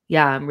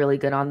 yeah, I'm really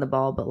good on the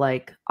ball, but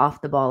like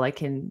off the ball, I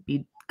can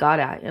be got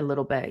at a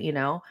little bit, you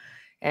know?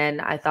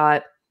 And I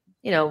thought,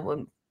 you know,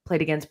 when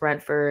played against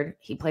Brentford,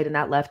 he played in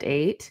that left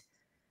 8.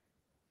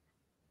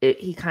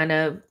 He kind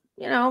of,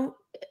 you know,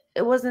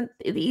 it wasn't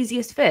the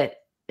easiest fit.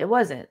 It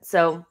wasn't.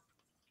 So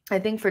I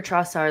think for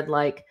Trossard,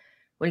 like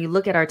when you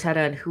look at Arteta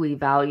and who he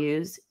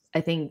values,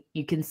 I think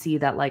you can see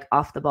that like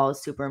off the ball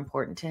is super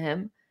important to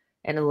him.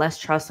 And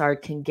unless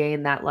Trossard can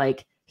gain that,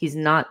 like he's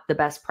not the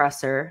best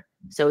presser,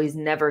 so he's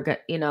never going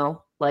to, you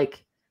know,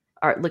 like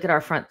look at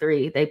our front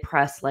 3. They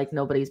press like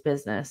nobody's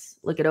business.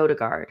 Look at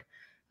Odegaard.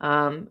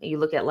 You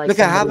look at like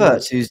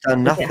Havertz, who's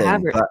done nothing.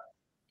 But,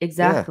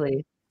 exactly.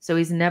 Yeah. So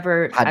he's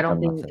never, I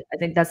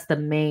think that's the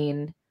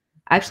main,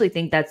 I actually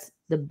think that's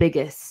the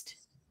biggest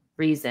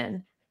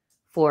reason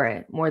for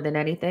it more than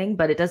anything,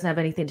 but it doesn't have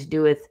anything to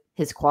do with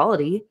his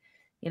quality.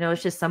 You know,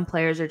 it's just some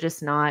players are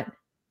just not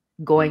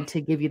going to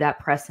give you that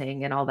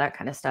pressing and all that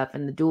kind of stuff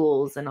and the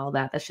duels and all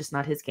that. That's just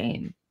not his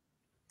game.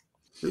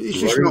 It's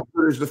just not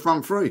good as the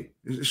front 3.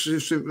 It's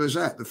as simple as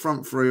that. The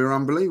front 3 are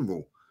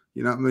unbelievable.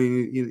 You know what I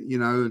mean? You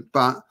know,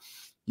 but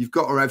you've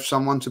got to have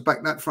someone to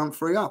back that front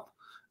 3 up.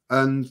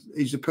 And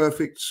he's the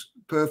perfect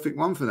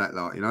one for that,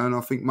 like, you know. And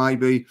I think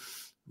maybe,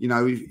 you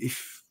know,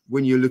 if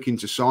when you're looking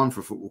to sign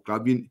for a football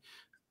club,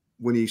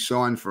 when he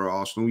signed for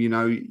Arsenal, you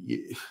know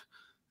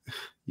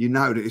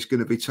that it's going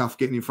to be tough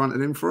getting in front of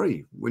them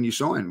 3 when you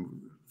sign,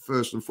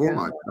 first and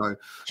foremost. Yeah. So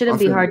shouldn't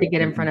be hard to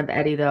get in front of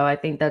Eddie, though. I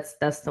think that's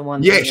the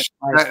one. Yes,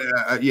 like,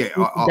 yeah,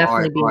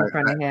 definitely be in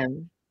front of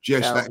him.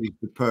 Jess, so. That is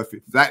the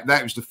perfect.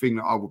 That was the thing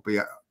that I would be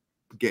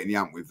getting the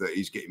ump with. That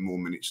he's getting more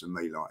minutes than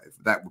me. Like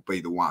that would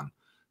be the one.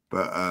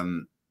 But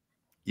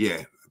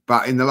yeah.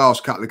 But in the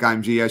last couple of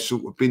games, he has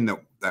sort of been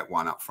that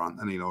one up front,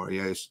 and he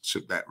has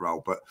took that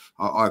role. But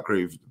I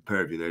agree with the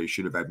pair of you there. He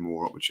should have had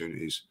more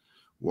opportunities.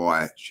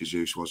 Why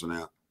Jesus wasn't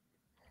out?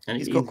 And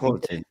he's got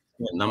quality.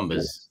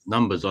 Numbers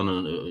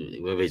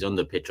on whether he's on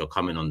the pitch or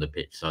coming on the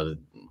pitch. So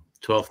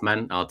 12th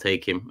man, I'll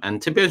take him.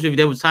 And to be honest with you,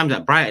 there was times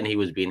at Brighton he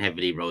was being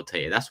heavily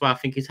rotated. That's why I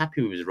think he's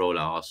happy with his role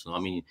at Arsenal. I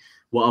mean,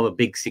 what other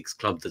big 6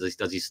 clubs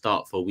does he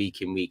start for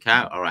week in, week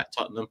out? All right,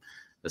 Tottenham.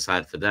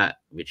 Aside for that,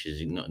 which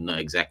is not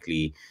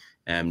exactly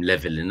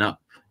leveling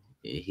up,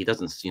 he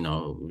doesn't, you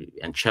know.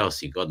 And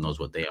Chelsea, God knows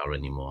what they are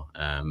anymore.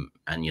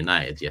 And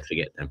United, yeah,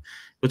 forget them.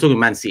 We're talking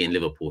Man City and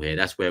Liverpool here.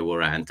 That's where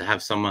we're at. And to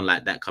have someone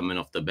like that coming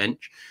off the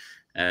bench,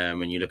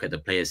 when you look at the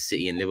players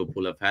City and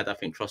Liverpool have had, I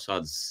think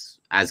Trossard's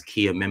as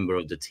key a member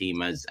of the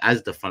team as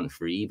the front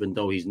 3. Even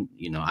though he's,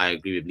 you know, I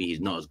agree with Lee,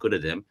 he's not as good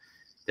as them.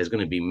 There's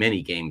going to be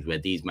many games where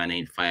these men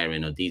ain't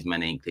firing or these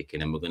men ain't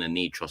clicking, and we're going to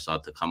need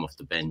Trossard to come off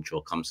the bench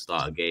or come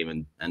start a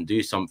game and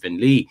do something.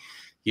 Lee,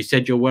 you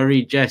said you're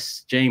worried.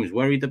 James,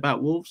 worried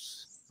about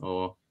Wolves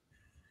or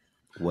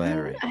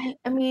wary?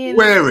 I mean,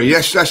 wary.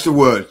 Yes, that's the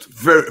word.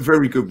 Very,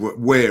 very good word.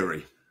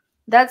 Wary.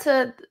 That's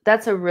a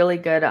really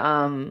good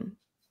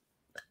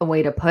a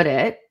way to put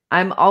it.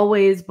 I'm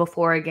always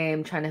before a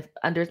game trying to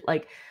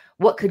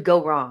what could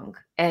go wrong.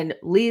 And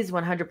Lee's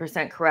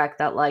 100% correct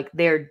that like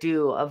they're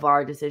due a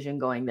VAR decision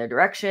going their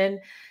direction.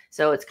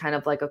 So it's kind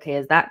of like, okay,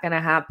 is that going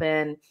to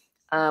happen?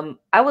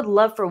 I would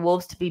love for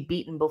Wolves to be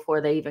beaten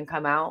before they even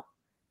come out.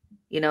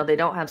 You know, they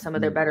don't have some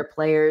of their better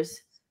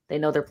players. They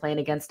know they're playing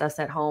against us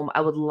at home.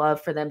 I would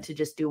love for them to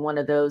just do one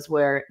of those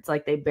where it's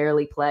like they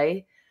barely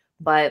play,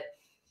 but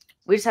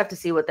we just have to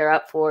see what they're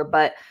up for.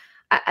 But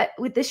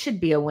this should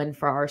be a win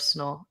for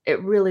Arsenal.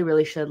 It really,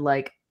 really should,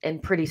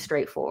 and pretty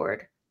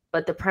straightforward.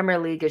 But the Premier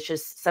League is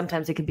just,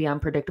 sometimes it can be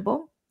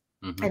unpredictable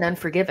and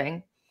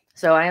unforgiving.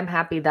 So I am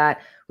happy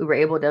that we were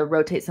able to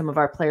rotate some of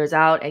our players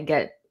out and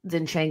get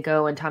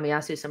Zinchenko and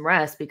Tomiyasu some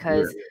rest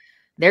because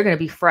they're going to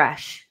be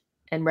fresh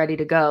and ready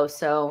to go.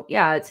 So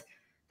yeah,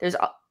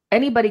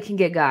 anybody can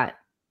get got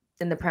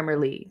in the Premier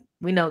League.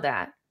 We know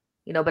that,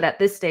 you know, but at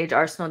this stage,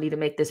 Arsenal need to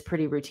make this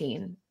pretty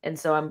routine. And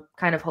so I'm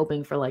kind of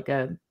hoping for like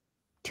a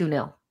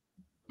 2-0.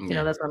 You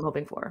know, that's what I'm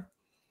hoping for.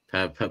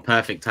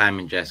 Perfect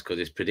timing, Jess, because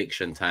it's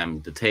prediction time.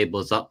 The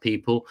table's up,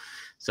 people.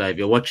 So if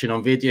you're watching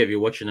on video, if you're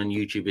watching on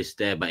YouTube, it's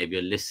there. But if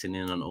you're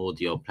listening on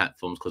audio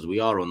platforms, because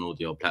we are on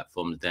audio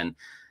platforms, then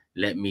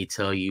let me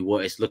tell you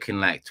what it's looking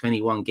like.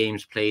 21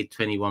 games played,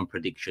 21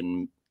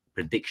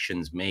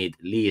 predictions made.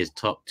 Lee is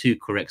top, 2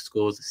 correct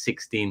scores,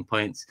 16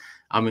 points.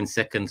 I'm in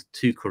second,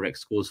 2 correct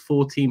scores,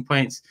 14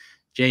 points.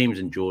 James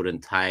and Jordan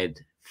tied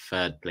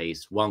third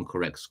place, 1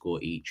 correct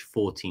score each,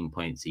 14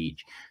 points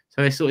each.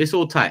 So it's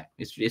all tight.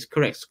 It's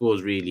correct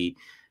scores really,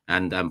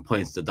 and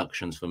points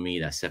deductions for me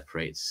that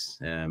separates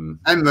and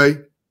me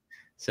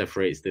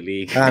separates the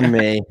league and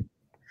me.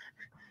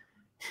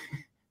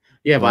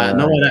 Yeah, but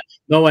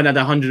no one had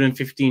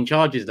 115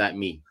 charges like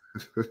me.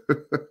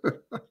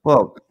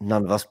 Well,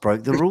 none of us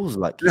broke the rules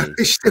like you.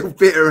 He's still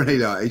bitter, ain't he?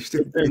 Like, he's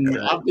still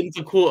bitter. I've been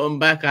to court and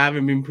back. I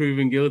haven't been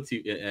proven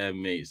guilty,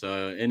 mate.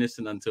 So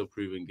innocent until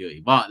proven guilty.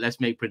 But let's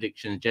make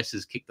predictions. Jess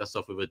has kicked us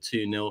off with a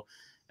 2-0.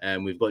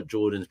 We've got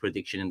Jordan's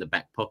prediction in the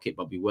back pocket,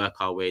 but we work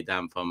our way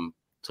down from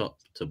top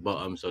to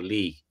bottom. So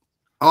Lee,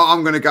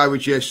 I'm going to go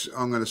with Jess.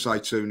 I'm going to say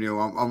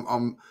 2-0.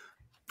 I'm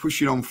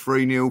pushing on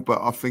 3-0,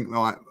 but I think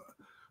like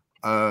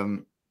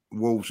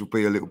Wolves will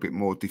be a little bit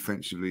more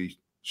defensively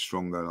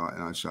stronger, like, you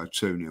know, so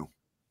 2-0.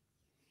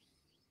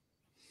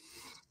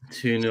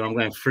 2-0. I'm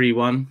going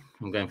 3-1.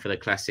 I'm going for the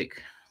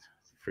classic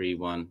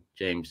 3-1.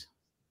 James.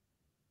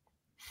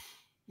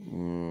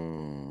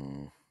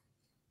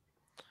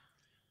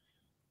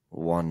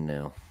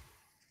 1-0.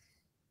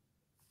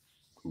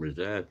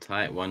 Reserve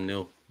tight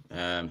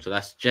 1-0. So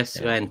that's Jess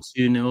going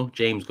 2-0.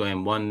 James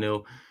going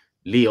 1-0.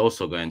 Lee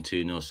also going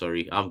 2-0.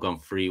 Sorry, I've gone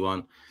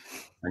 3-1.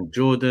 And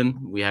Jordan,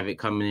 we have it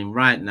coming in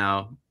right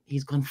now.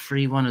 He's gone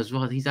 3-1 as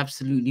well. He's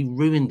absolutely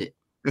ruined it.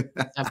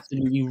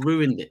 Absolutely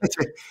ruined it.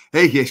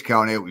 He just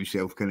can't help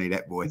himself, can he,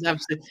 that boy?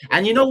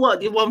 And you know what?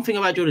 The one thing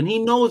about Jordan, he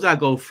knows I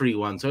go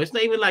 3-1. So it's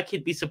not even like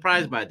he'd be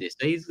surprised by this.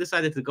 So he's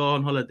decided to go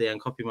on holiday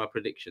and copy my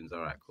predictions.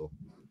 All right, cool.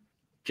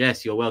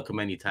 Jess, you're welcome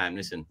anytime.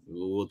 Listen,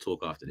 we'll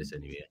talk after this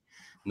anyway.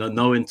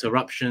 No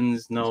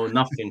interruptions,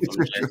 nothing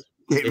from Jess.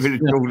 Get rid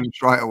of Jordan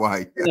straight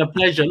away. It's a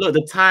pleasure. Look,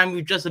 the time,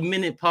 we've just a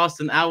minute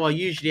past an hour.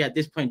 Usually at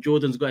this point,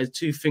 Jordan's got his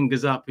 2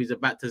 fingers up. He's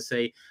about to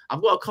say,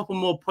 I've got a couple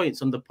more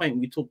points on the point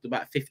we talked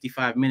about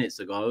 55 minutes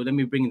ago. Let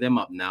me bring them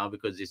up now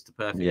because it's the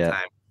perfect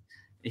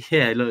time.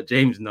 Yeah, look,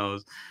 James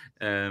knows.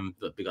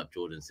 Look, big up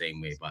Jordan same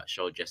way, but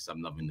show Jess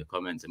some love in the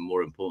comments. And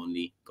more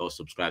importantly, go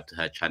subscribe to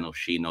her channel.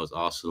 She knows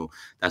Arsenal.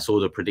 That's all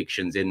the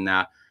predictions in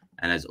now.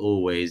 And as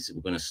always,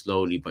 we're going to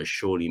slowly but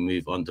surely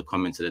move on to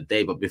comments of the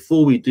day. But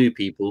before we do,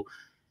 people,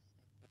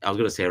 I was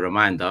going to say a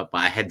reminder,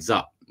 but a heads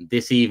up.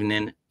 This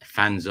evening,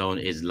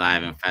 FanZone is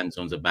live, and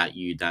FanZone's about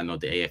you. Download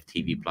the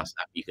AFTV Plus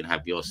app. You can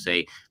have your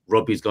say.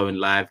 Robbie's going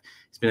live.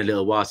 It's been a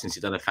little while since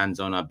he's done a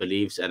FanZone, I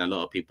believe, and a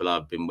lot of people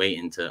have been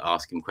waiting to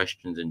ask him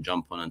questions and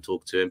jump on and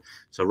talk to him.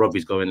 So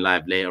Robbie's going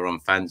live later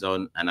on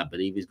FanZone, and I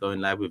believe he's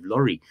going live with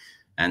Laurie.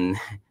 And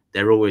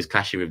they're always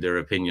clashing with their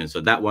opinions. So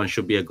that one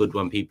should be a good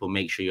one, people.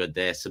 Make sure you're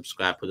there.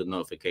 Subscribe, put the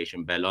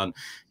notification bell on.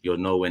 You'll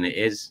know when it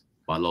is.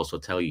 But I'll also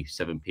tell you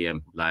 7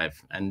 p.m.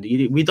 live. And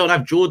we don't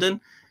have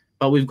Jordan,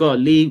 but we've got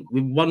Lee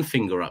with 1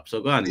 finger up.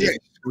 So go on. Yeah,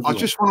 I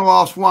just want to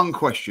ask one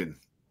question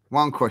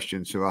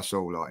to us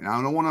all, like now,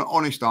 and I want an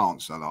honest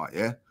answer, like,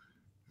 yeah.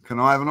 Can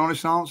I have an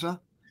honest answer?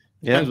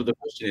 Yeah. Depends what the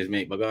question is,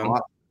 mate. But go on.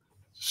 Right.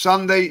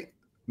 Sunday,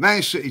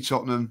 Man City,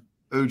 Tottenham.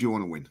 Who do you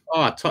want to win?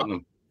 Oh,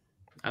 Tottenham.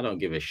 I don't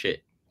give a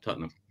shit.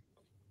 Tottenham.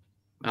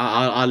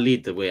 I'll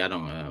lead the way.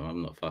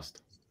 I'm not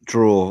fussed.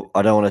 Draw.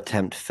 I don't want to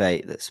tempt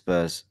fate that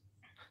Spurs,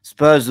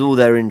 with all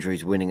their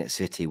injuries, winning at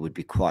City would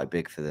be quite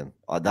big for them.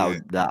 I don't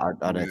think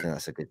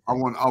that's a good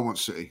thing. I want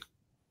City.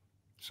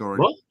 Sorry.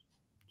 What?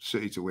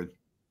 City to win.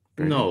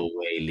 No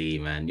way, Lee,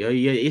 man.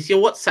 It's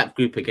your WhatsApp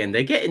group again.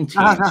 They're getting to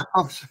you.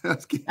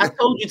 I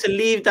told you to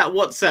leave that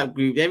WhatsApp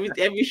group.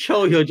 Every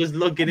show you're just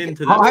logging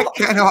into that. I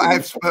cannot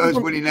have Spurs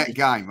winning that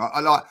game.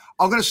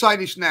 I'm going to say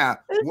this now.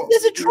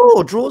 There's a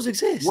draw. Draws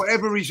exist.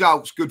 Whatever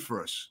result's good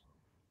for us.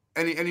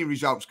 Any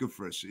result's good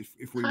for us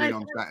if we win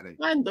on Saturday.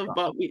 Kind of,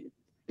 but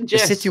the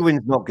City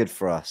win's not good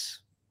for us.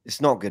 It's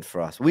not good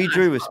for us. We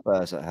drew with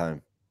Spurs at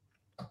home.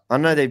 I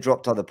know they've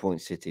dropped other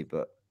points, City,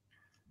 but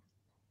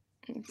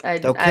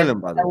they'll kill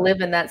them. By the way, I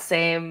live in that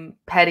same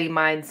petty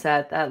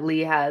mindset that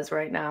Lee has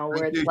right now,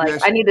 where it's like,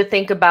 I need to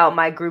think about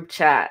my group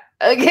chat.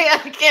 Okay,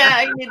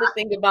 I need to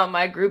think about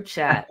my group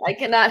chat. I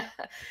cannot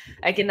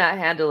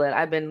handle it.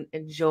 I've been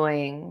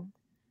enjoying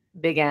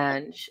Big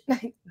Ange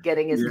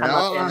getting his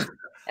comeuppance.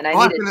 And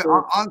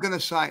I'm going to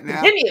say it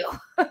now. Continue.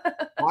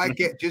 I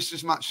get just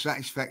as much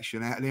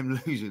satisfaction out of him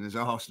losing as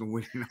Arsenal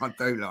winning. I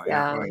do like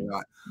that.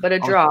 Like, but a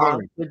draw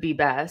would be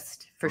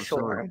best for sure.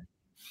 Sorry.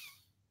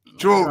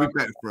 Draw would be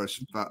better for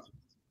us, but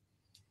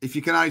if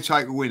you can only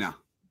take a winner,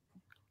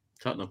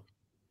 Tottenham.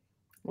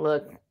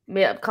 Look,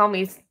 call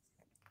me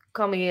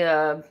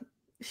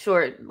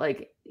short,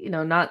 like, you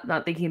know,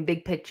 not thinking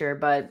big picture,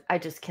 but I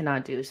just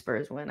cannot do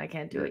Spurs win. I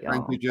can't do it, y'all.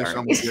 Thank you, Jess.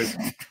 I'm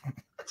good.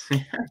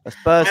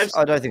 Spurs.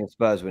 I don't think a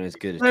Spurs win is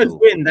good. Spurs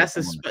win.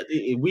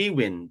 We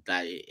win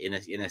that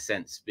in a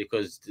sense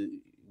because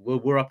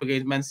we're up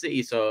against Man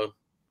City, so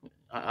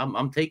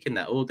I'm taking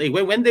that all day.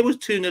 When they was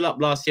 2-0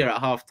 up last year at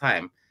half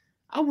time,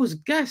 I was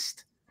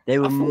gassed. They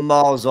were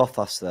miles off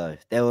us, though.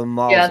 They were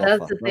miles. Yeah, off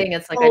that's us. the thing.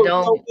 It's like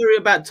don't worry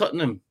about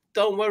Tottenham.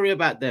 Don't worry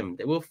about them.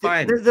 They will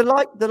fine. The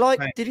like.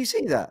 Fine. Did you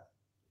see that?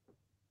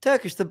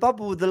 Turkish, the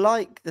bubble with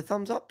the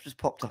thumbs up just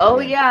popped up. Oh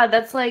again. Yeah,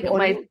 that's like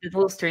my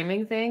little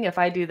streaming thing. If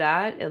I do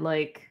that, it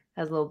like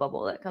has a little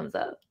bubble that comes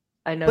up.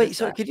 I know. Wait,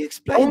 so could you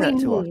explain that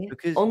to us?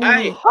 Because oh no,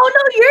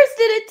 yours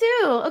did it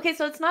too. Okay,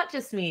 so it's not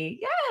just me.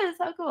 Yes,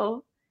 how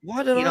cool.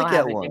 Why don't I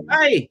get one?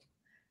 Hey.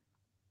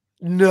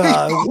 No,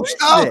 What's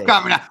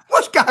coming out?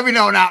 What's going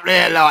on up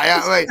there,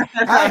 like?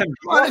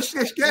 Let's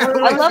get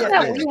I love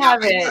that we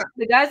have it.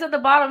 The guys at the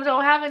bottom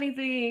don't have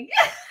anything.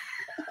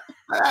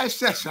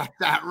 That's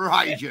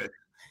outrageous.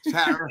 It's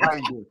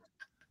outrageous.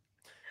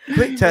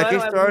 Quick,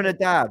 Turkish, throw in a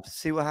dab.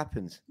 See what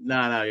happens.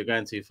 No, you're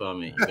going too far,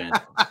 mate. You're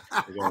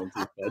going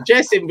too far.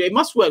 Jess, it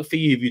must work for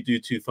you if you do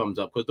 2 thumbs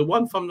up, because the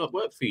 1 thumb up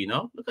worked for you,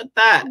 no? Look at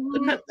that.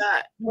 Look at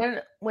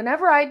that.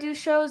 Whenever I do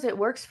shows, it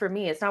works for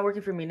me. It's not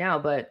working for me now,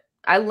 but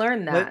I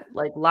learned that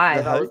like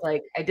live. I was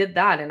like, I did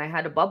that and I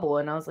had a bubble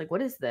and I was like,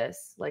 what is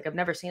this? Like, I've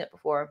never seen it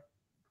before.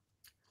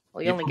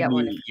 Well, you only get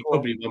one. You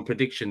probably won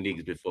prediction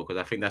leagues before, because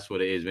I think that's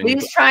what it is.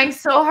 He's trying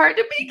so hard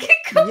to make it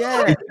come.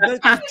 Yeah,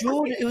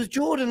 it was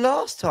Jordan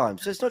last time,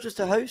 so it's not just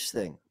a host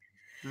thing.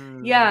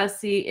 Yeah,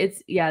 see,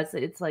 it's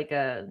like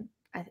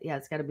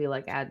it's got to be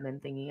like admin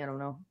thingy. I don't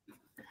know.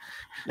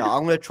 No,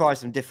 I'm going to try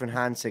some different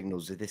hand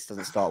signals if this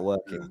doesn't start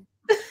working.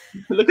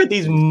 Look at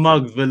these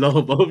mugs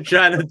below, both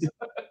trying to do.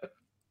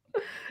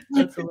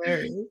 That's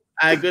hilarious.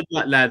 Good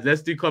luck, lads.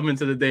 Let's do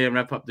comments of the day and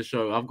wrap up the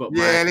show. I've got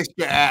let's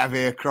get out of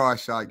here.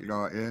 Christ's sake,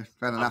 yeah.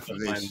 Had enough of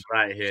this.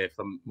 Right here.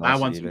 I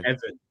want some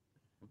Evan.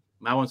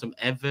 I want some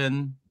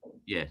Evan.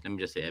 Yeah, let me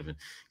just say Evan.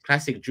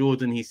 Classic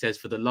Jordan, he says,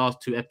 for the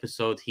last 2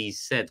 episodes, he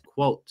said,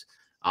 quote,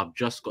 I've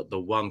just got the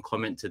 1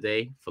 comment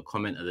today for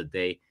comment of the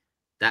day.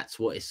 That's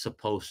what it's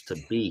supposed to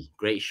be.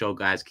 Great show,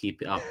 guys.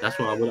 Keep it up. That's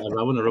what I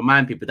want to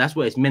remind people. That's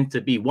what it's meant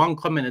to be. 1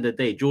 comment of the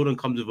day. Jordan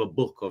comes with a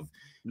book of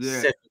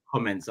 7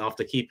 comments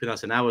after keeping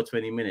us an hour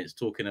 20 minutes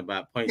talking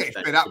about points. Get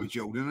fed up with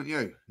Jordan, aren't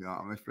you?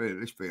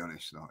 Let's be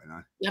honest, like,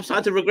 Yeah, I'm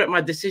starting to regret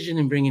my decision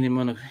in bringing him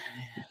on a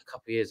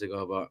couple of years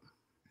ago, but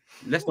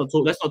let's not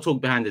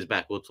talk behind his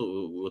back. We'll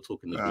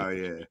talk in the group. Oh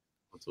yeah.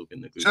 We'll talk in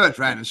the group. Turns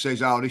around and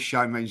says, "Oh, this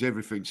show means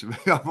everything to me.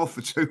 I'm off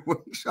for 2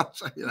 weeks." I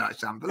say,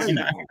 it's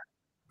unbelievable.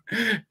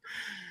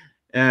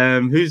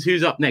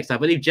 Who's up next? I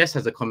believe Jess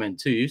has a comment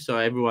too, so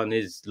everyone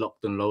is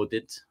locked and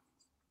loaded.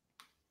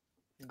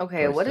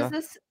 Okay, what is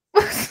this?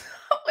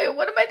 Wait,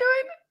 what am I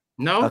doing?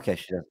 No. Okay,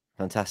 sure.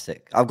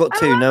 Fantastic. I've got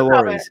 2. No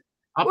worries.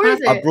 Where is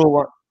it? I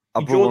brought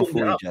one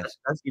for you, Jess.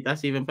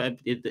 That's even for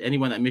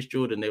anyone that missed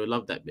Jordan. They would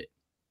love that bit.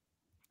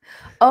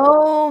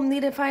 Oh,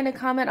 need to find a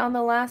comment on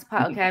the last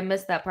part. Okay, I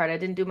missed that part. I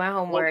didn't do my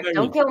homework.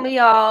 Don't kill me,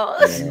 y'all.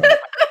 I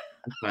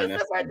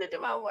didn't do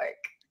my homework.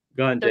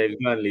 Go on, James.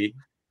 Go on, Lee.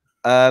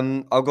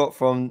 I got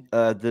from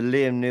the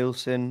Liam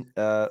Nielsen,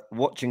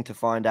 watching to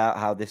find out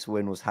how this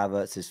win was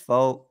Havertz's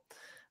fault.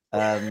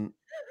 Can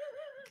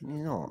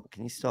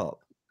you stop?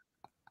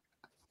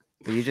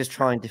 But you're just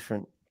trying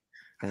different.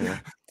 Anyway.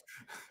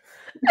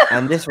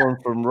 And this one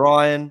from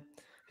Ryan,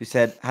 who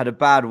said, had a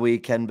bad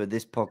weekend, but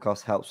this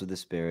podcast helps with the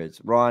spirits.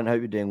 Ryan, hope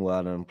you're doing well,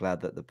 and I'm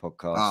glad that the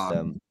podcast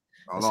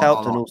has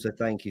helped. And also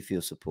thank you for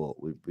your support.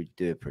 We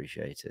do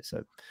appreciate it.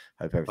 So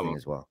hope everything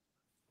is well.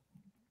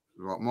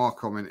 Right, my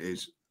comment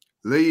is,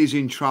 Lee is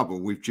in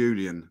trouble with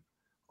Julian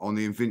on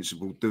the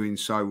Invincible doing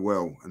so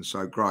well and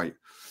so great.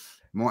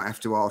 Might have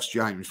to ask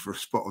James for a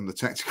spot on the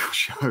tactical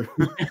show.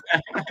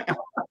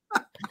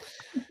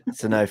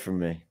 It's a no from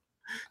me.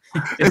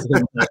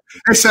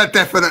 It's a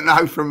definite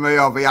no from me.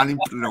 I'll be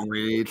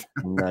unemployed.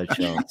 No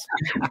chance.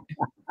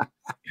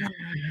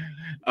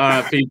 All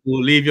right,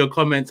 people, leave your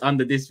comments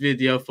under this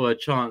video for a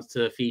chance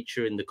to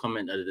feature in the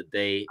comment of the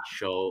day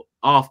show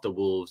after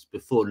Wolves,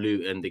 before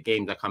Luton. The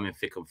games are coming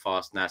thick and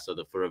fast now, so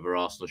the Fourever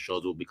Arsenal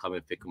shows will be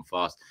coming thick and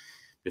fast.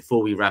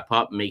 Before we wrap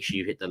up, make sure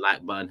you hit the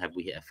like button. Have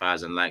we hit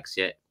 1,000 likes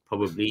yet?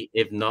 Probably.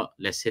 If not,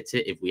 let's hit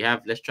it. If we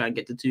have, let's try and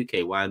get to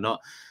 2K. Why not?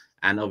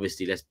 And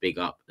obviously, let's big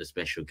up the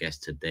special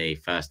guest today.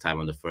 First time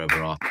on the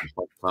Fourever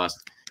Arsenal podcast.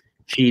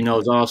 She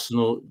knows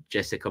Arsenal,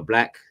 Jessica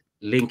Black.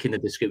 Link in the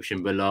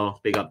description below.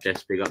 Big up,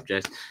 Jess. Big up,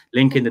 Jess.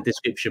 Link in the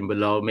description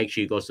below. Make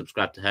sure you go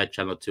subscribe to her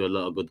channel too. A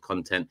lot of good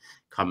content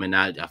coming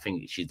out. I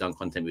think she's done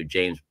content with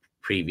James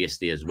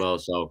previously as well.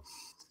 So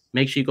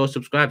make sure you go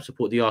subscribe.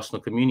 Support the Arsenal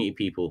community,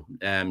 people.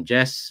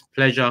 Jess,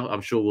 pleasure.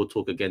 I'm sure we'll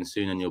talk again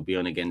soon, and you'll be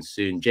on again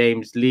soon.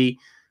 James, Lee,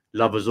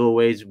 love as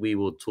always. We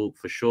will talk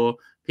for sure.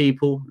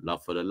 People,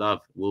 love for the love.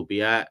 We'll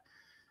be at.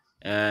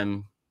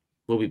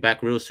 We'll be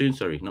back real soon.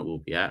 Sorry, not we'll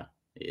be at.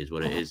 It is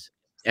what it is.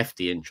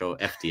 FD intro,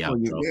 FD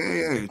outro.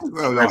 Yeah.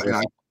 Well,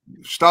 like,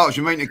 starts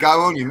you mean to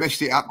go on, you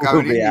missed it up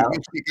going in, you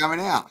missed it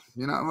going out.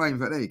 You know what I mean?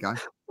 But there you go.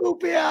 We'll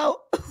be out.